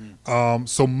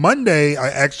 So Monday, I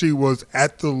actually was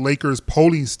at the Lakers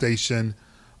polling station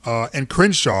in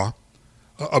Crenshaw,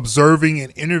 observing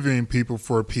and interviewing people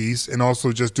for a piece and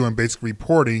also just doing basic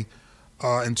reporting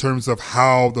in terms of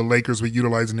how the Lakers were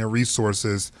utilizing their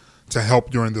resources to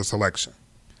help during this election.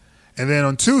 And then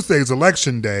on Tuesday's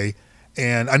election day,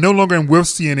 and I no longer am with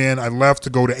CNN, I left to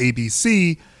go to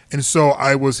ABC, and so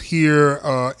I was here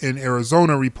in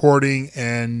Arizona reporting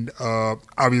and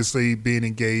obviously being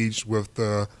engaged with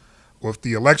the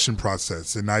election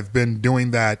process. And I've been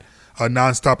doing that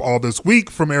nonstop all this week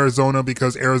from Arizona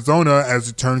because Arizona, as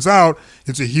it turns out,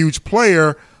 is a huge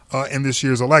player in this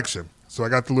year's election. So I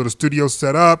got the little studio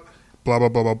set up, blah, blah,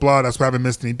 blah, blah, blah. That's why I haven't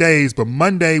missed any days. But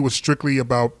Monday was strictly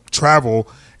about travel.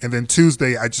 And then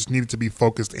Tuesday, I just needed to be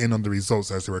focused in on the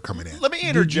results as they were coming in. Let me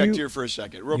interject here for a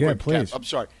second, real quick. Please. Cap. I'm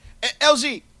sorry.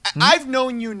 LZ, I've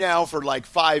known you now for like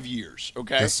 5 years,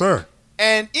 okay? Yes, sir.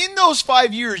 And in those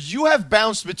 5 years, you have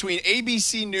bounced between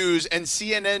ABC News and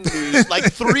CNN News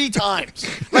like 3 times.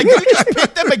 Like, you just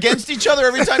pit them against each other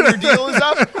every time your deal is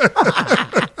up?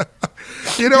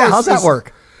 How's that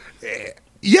work?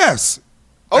 Yes.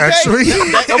 Okay. Actually.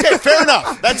 Okay, fair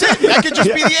enough. That's it. That could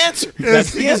just be the answer.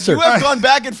 That's the answer. You have gone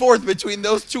back and forth between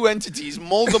those two entities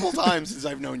multiple times since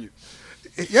I've known you.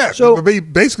 Yeah, so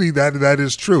basically that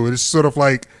is true. It's sort of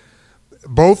like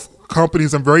both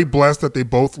companies, I'm very blessed that they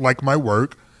both like my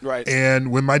work. Right.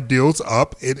 And when my deal's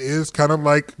up, it is kind of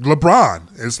like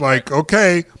LeBron. It's like,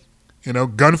 okay,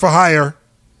 gun for hire.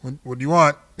 What do you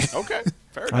want? Okay,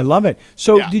 fair enough. I love it.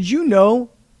 So did you know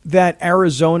that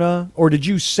Arizona, or did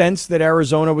you sense that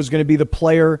Arizona was going to be the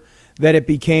player that it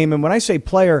became? And when I say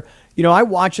player, I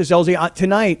watched this, LZ,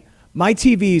 tonight, my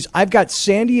TVs, I've got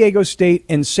San Diego State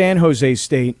and San Jose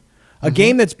State, a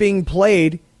game that's being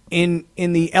played in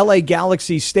the LA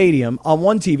Galaxy Stadium on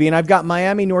one TV, and I've got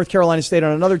Miami, North Carolina State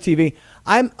on another TV.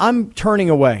 I'm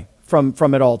turning away from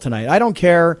it all tonight. I don't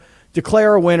care.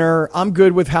 Declare a winner. I'm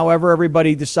good with however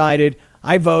everybody decided.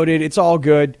 I voted. It's all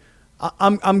good.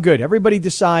 I'm good. Everybody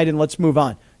decide and let's move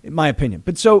on. in my opinion.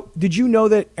 But so did you know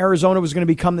that Arizona was going to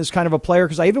become this kind of a player?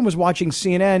 Because I even was watching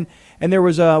CNN, and there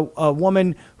was a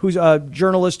woman who's a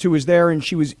journalist who was there, and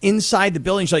she was inside the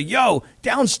building. She's like, yo,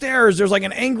 downstairs, there's like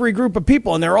an angry group of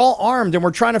people, and they're all armed, and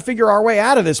we're trying to figure our way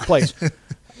out of this place.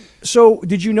 So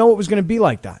did you know it was going to be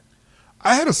like that?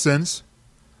 I had a sense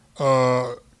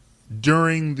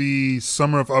during the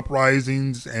summer of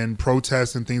uprisings and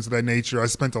protests and things of that nature. I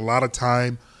spent a lot of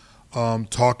time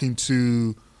talking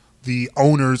to the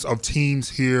owners of teams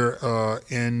here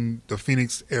in the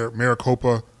Phoenix,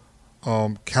 Maricopa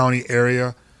County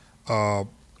area.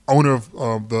 Owner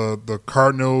of the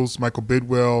Cardinals, Michael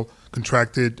Bidwell,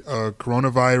 contracted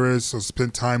coronavirus, so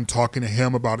spent time talking to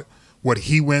him about what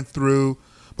he went through.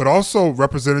 But also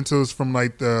representatives from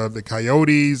like the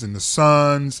Coyotes and the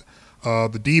Suns,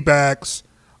 the D-backs,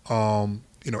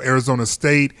 Arizona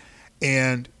State.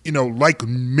 And, like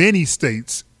many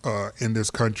states in this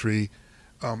country,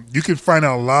 you can find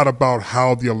out a lot about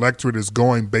how the electorate is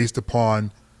going based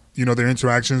upon, their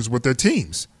interactions with their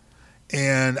teams.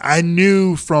 And I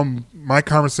knew from my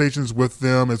conversations with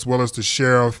them as well as the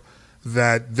sheriff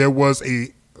that there was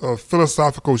a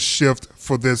philosophical shift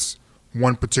for this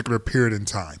one particular period in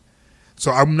time.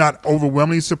 So I'm not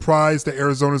overwhelmingly surprised that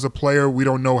Arizona's a player. We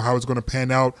don't know how it's going to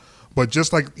pan out. But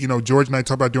just like, George and I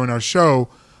talked about during our show,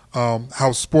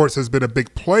 how sports has been a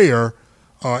big player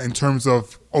in terms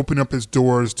of opening up its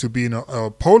doors to being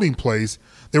a polling place,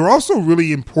 they were also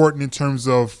really important in terms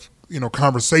of,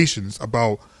 conversations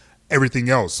about everything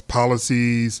else,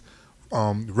 policies,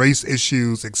 race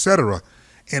issues, etc.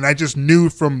 And I just knew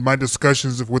from my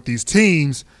discussions with these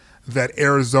teams that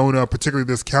Arizona, particularly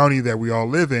this county that we all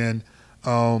live in,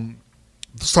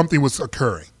 something was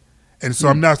occurring. And so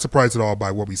I'm not surprised at all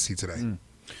by what we see today.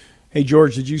 Hey,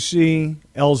 George, did you see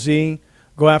LZ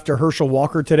go after Herschel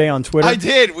Walker today on Twitter? I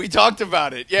did. We talked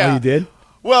about it. Yeah. Oh, you did?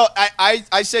 Well,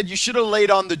 I said you should have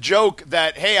laid on the joke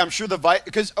that, hey, I'm sure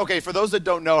because, okay, for those that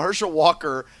don't know, Herschel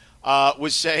Walker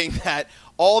was saying that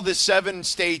all the 7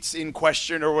 states in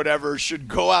question or whatever should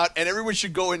go out and everyone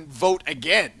should go and vote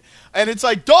again. And it's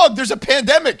like, dog, there's a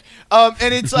pandemic.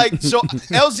 And it's like, so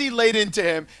LZ laid into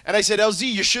him. And I said, LZ,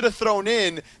 you should have thrown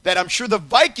in that I'm sure the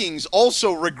Vikings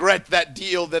also regret that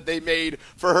deal that they made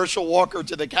for Herschel Walker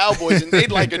to the Cowboys. And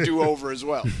they'd like a do-over as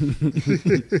well.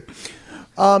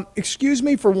 Excuse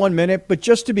me for 1 minute, but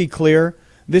just to be clear,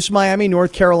 this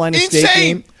Miami-North Carolina State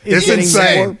game is getting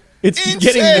insane. more... It's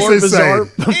getting more bizarre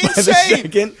by the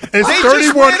second. It's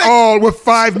 31 all with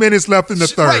 5 minutes left in the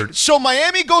third. Right. So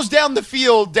Miami goes down the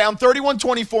field, down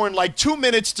 31-24 in like 2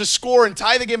 minutes to score and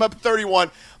tie the game up at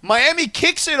 31. Miami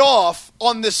kicks it off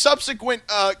on the subsequent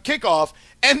kickoff,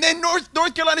 and then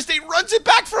North Carolina State runs it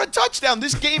back for a touchdown.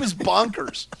 This game is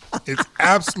bonkers. It's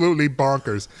absolutely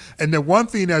bonkers. And the one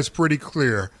thing that's pretty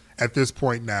clear at this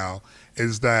point now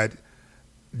is that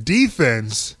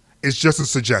defense is just a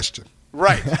suggestion.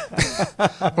 Right.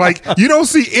 Like, you don't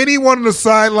see anyone on the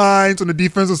sidelines on the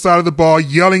defensive side of the ball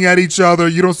yelling at each other.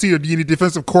 You don't see any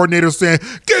defensive coordinator saying,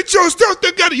 get your stuff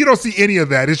together. You don't see any of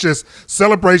that. It's just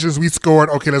celebrations. We scored.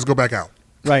 Okay, let's go back out.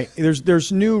 Right.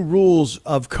 There's new rules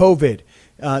of COVID.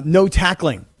 No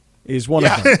tackling is one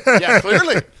of them. Yeah,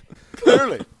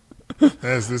 clearly.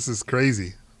 This is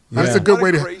crazy. Yeah. That's a good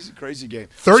way to crazy game.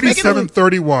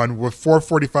 37-31 with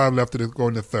 4:45 left to go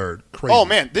in the third. Crazy. Oh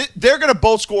man, they're going to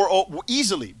both score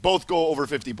easily. Both go over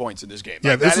 50 points in this game.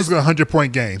 Yeah, this is a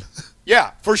 100-point game.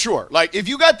 Yeah, for sure. Like if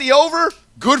you got the over,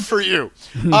 good for you.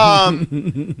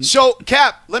 So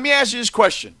Cap, let me ask you this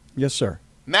question. Yes, sir.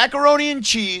 Macaroni and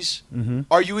cheese. Mm-hmm.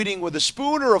 Are you eating with a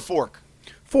spoon or a fork?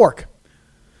 Fork.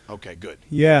 Okay, good.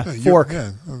 Yeah, fork.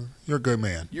 You're a good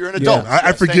man. You're an adult. Yeah,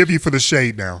 I forgive you for the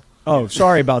shade now. Oh,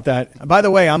 sorry about that. By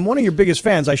the way, I'm one of your biggest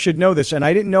fans. I should know this, and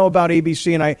I didn't know about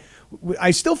ABC, and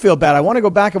I still feel bad. I want to go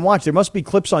back and watch. There must be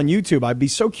clips on YouTube. I'd be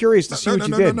so curious to see what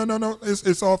you did. No.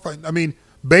 It's all fine. I mean,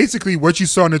 basically, what you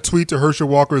saw in the tweet to Herschel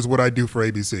Walker is what I do for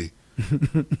ABC.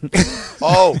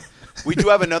 Oh, we do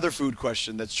have another food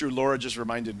question. That's true. Laura just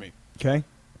reminded me. Okay.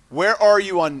 Where are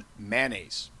you on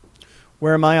mayonnaise?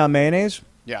 Where am I on mayonnaise?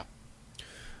 Yeah.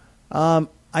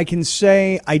 I can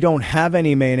say I don't have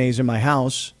any mayonnaise in my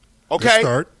house. Okay. Good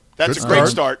start. That's a great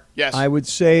start. Yes. I would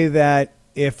say that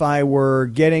if I were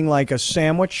getting like a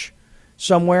sandwich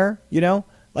somewhere,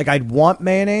 like I'd want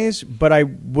mayonnaise, but I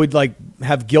would like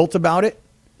have guilt about it.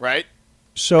 Right.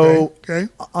 So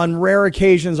on rare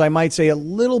occasions, I might say a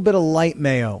little bit of light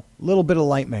mayo,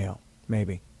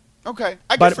 maybe. Okay.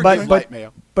 I can forgive light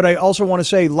mayo. But I also want to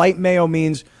say light mayo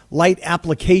means light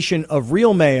application of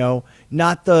real mayo,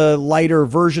 not the lighter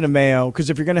version of mayo. Because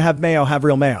if you're going to have mayo, have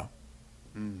real mayo.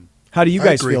 How do you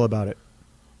guys feel about it?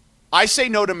 I say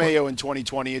no to mayo in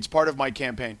 2020. It's part of my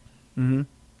campaign. Mm-hmm.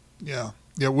 Yeah.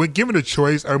 Yeah, when given a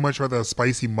choice, I would much rather a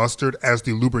spicy mustard as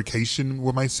the lubrication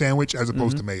with my sandwich as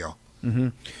opposed to mayo. Mm-hmm.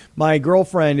 My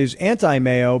girlfriend is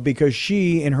anti-mayo because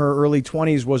she, in her early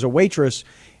 20s, was a waitress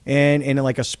and in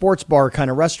like a sports bar kind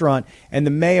of restaurant, and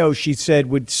the mayo, she said,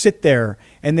 would sit there,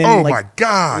 and then my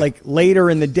God, like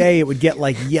later in the day, it would get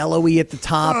like yellowy at the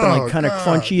top and like kind of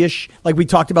crunchy-ish. Like we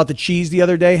talked about the cheese the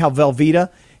other day, how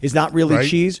Velveeta is not really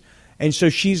cheese, and so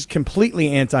she's completely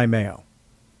anti-mayo.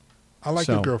 I like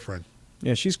your girlfriend.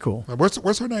 Yeah, she's cool.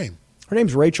 What's her name? Her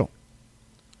name's Rachel.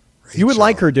 You would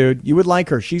like her, dude. You would like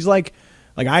her. She's like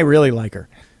I really like her.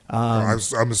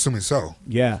 I'm assuming so.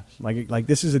 Yeah, like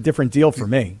this is a different deal for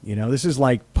me. You know, this is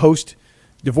like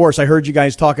post-divorce. I heard you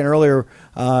guys talking earlier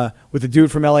with the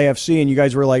dude from LAFC, and you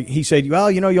guys were like, he said, well,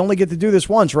 you know, you only get to do this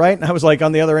once, right? And I was like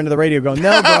on the other end of the radio going,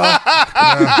 no, bro.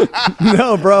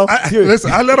 No, bro.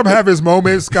 Listen, I let him have his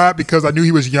moment, Scott, because I knew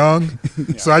he was young.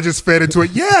 Yeah. So I just fed into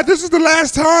it. Yeah, this is the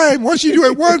last time. Once you do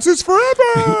it once, it's forever.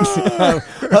 I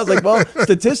was like, well,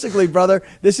 statistically, brother,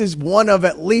 this is one of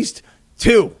at least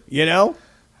two, you know?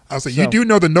 I was like, you do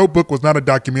know The Notebook was not a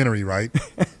documentary, right?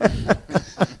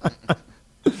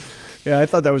 Yeah, I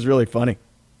thought that was really funny.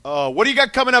 What do you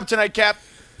got coming up tonight, Cap?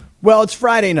 Well, it's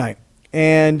Friday night,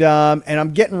 and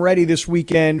I'm getting ready this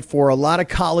weekend for a lot of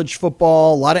college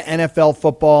football, a lot of NFL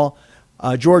football.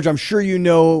 George, I'm sure you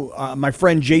know my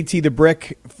friend JT the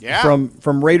Brick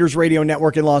from Raiders Radio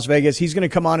Network in Las Vegas. He's going to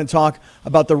come on and talk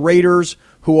about the Raiders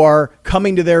who are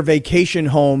coming to their vacation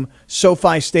home,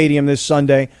 SoFi Stadium, this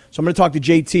Sunday. So I'm going to talk to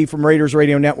JT from Raiders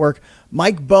Radio Network.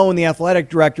 Mike Bowen, the athletic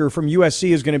director from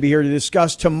USC, is going to be here to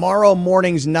discuss tomorrow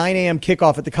morning's 9 a.m.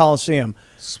 kickoff at the Coliseum.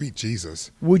 Sweet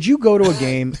Jesus. Would you go to a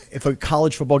game if a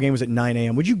college football game was at 9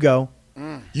 a.m.? Would you go?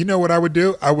 You know what I would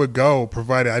do? I would go,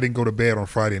 provided I didn't go to bed on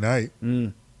Friday night.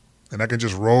 And I can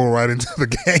just roll right into the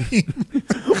game.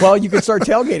 Well, you could start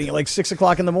tailgating at like 6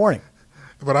 o'clock in the morning.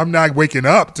 But I'm not waking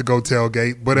up to go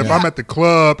tailgate. But if I'm at the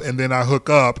club and then I hook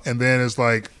up and then it's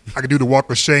like I can do the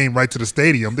walk of shame right to the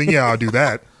stadium, then yeah, I'll do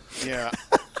that. Yeah,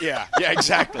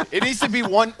 exactly. It needs to be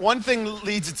one thing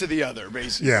leads it to the other,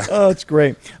 basically. Yeah. Oh, it's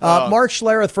great. Mark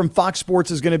Schlereth from Fox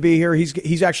Sports is going to be here.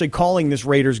 He's actually calling this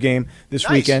Raiders game this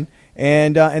weekend.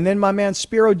 And then my man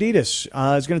Spiro Ditas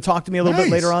is going to talk to me a little bit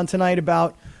later on tonight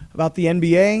about the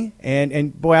NBA.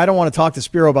 And boy, I don't want to talk to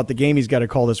Spiro about the game he's got to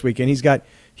call this weekend. He's got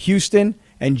Houston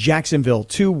and Jacksonville,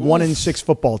 2 1-6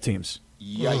 football teams.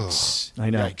 Yikes.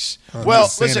 I know. Yikes. Well,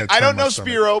 listen, I don't know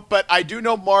Spiro, but I do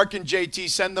know Mark and JT.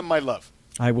 Send them my love.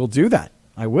 I will do that.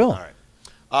 I will. All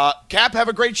right. Cap, have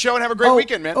a great show and have a great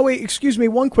weekend, man. Oh, wait, excuse me.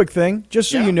 One quick thing. Just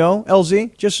so you know,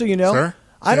 LZ, just so you know. Sir?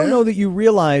 I don't know that you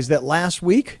realize that last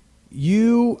week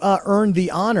you earned the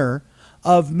honor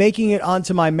of making it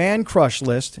onto my man crush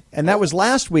list, and that was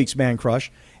last week's man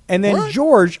crush. And then,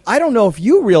 George, I don't know if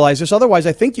you realize this. Otherwise,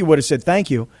 I think you would have said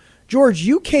thank you. George,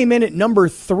 you came in at number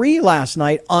 3 last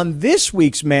night on this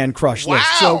week's Man Crush list.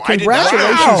 So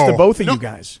congratulations to both of you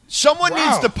guys. Someone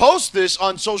needs to post this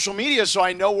on social media so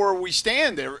I know where we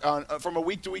stand there from a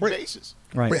week-to-week basis.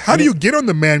 Right. Wait, how do you get on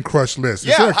the Man Crush list?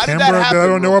 Is there a how did camera that happen that I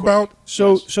don't know about?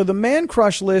 So the Man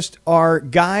Crush list are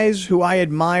guys who I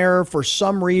admire for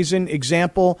some reason.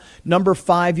 Example, number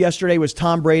 5 yesterday was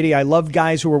Tom Brady. I love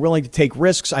guys who are willing to take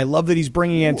risks. I love that he's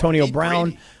bringing Antonio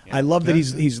Brown. I love that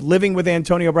he's living with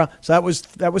Antonio Brown. So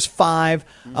that was 5.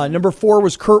 Number 4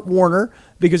 was Kurt Warner,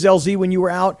 because LZ, when you were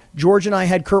out, George and I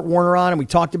had Kurt Warner on, and we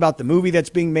talked about the movie that's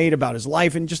being made about his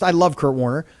life, and just I love Kurt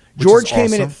Warner. George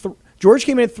came in at George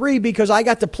came in at 3 because I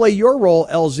got to play your role,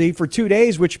 LZ, for 2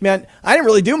 days, which meant I didn't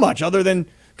really do much other than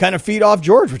kind of feed off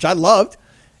George, which I loved.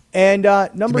 And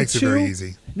number 2, it very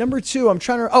easy. Number 2,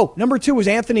 number 2 was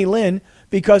Anthony Lynn,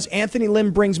 because Anthony Lynn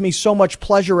brings me so much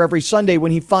pleasure every Sunday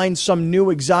when he finds some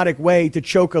new exotic way to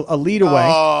choke a lead away.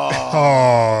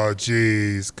 Oh,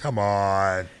 jeez. Come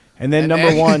on. And then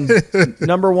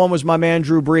number one was my man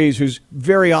Drew Brees, who's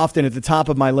very often at the top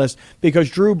of my list, because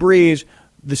Drew Brees,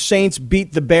 the Saints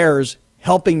beat the Bears,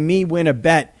 helping me win a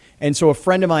bet. And so a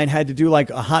friend of mine had to do like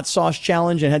a hot sauce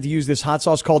challenge and had to use this hot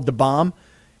sauce called The Bomb.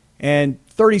 And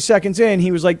 30 seconds in,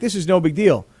 he was like, this is no big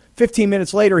deal. 15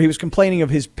 minutes later, he was complaining of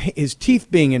his teeth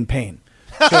being in pain.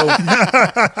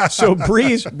 So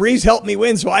Breeze helped me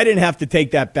win, so I didn't have to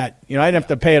take that bet. I didn't have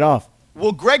to pay it off.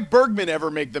 Will Greg Bergman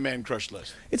ever make the Man Crush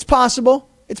list? It's possible.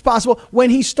 It's possible. When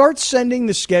he starts sending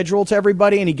the schedule to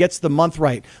everybody and he gets the month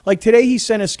right. Like today, he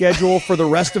sent a schedule for the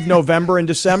rest of November and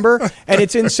December, and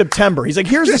it's in September. He's like,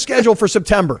 here's the schedule for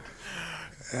September.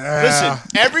 Listen,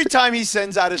 every time he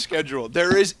sends out a schedule,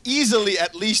 there is easily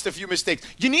at least a few mistakes.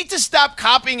 You need to stop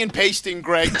copying and pasting,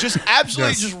 Greg. Just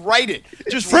absolutely just write it.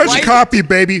 Just Fresh write copy, it.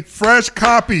 baby. Fresh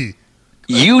copy.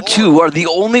 You two are the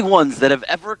only ones that have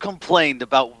ever complained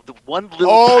about the one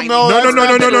little tiny No.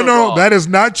 wrong. That is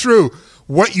not true.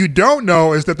 What you don't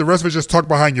know is that the rest of us just talk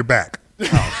behind your back.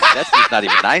 That's just not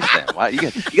even nice then. Why, you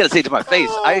got to say it to my face.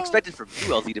 I expect it from you,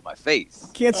 LZ, to my face.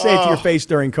 Can't say it to your face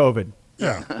during COVID.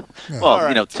 Yeah.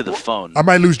 Well, to the phone. I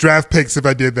might lose draft picks if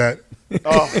I did that.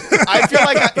 I feel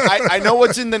like I know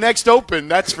what's in the next Open.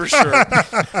 That's for sure.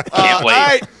 Can't wait. All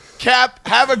right, Cap,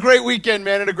 have a great weekend,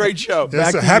 man, and a great show.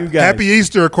 Yes, Back to you guys. happy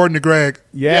Easter, according to Greg.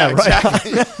 Yeah, right.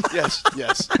 Exactly.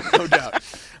 yes, no doubt.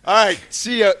 All right,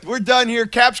 see ya. We're done here.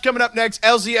 Cap's coming up next.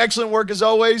 LZ, excellent work as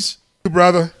always.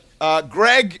 Brother.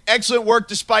 Greg, excellent work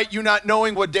despite you not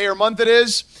knowing what day or month it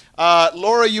is.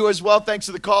 Laura, you as well. Thanks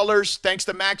to the callers. Thanks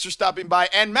to Max for stopping by.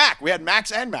 And Mac. We had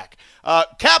Max and Mac.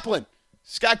 Kaplan.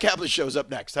 Scott Kaplan shows up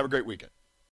next. Have a great weekend.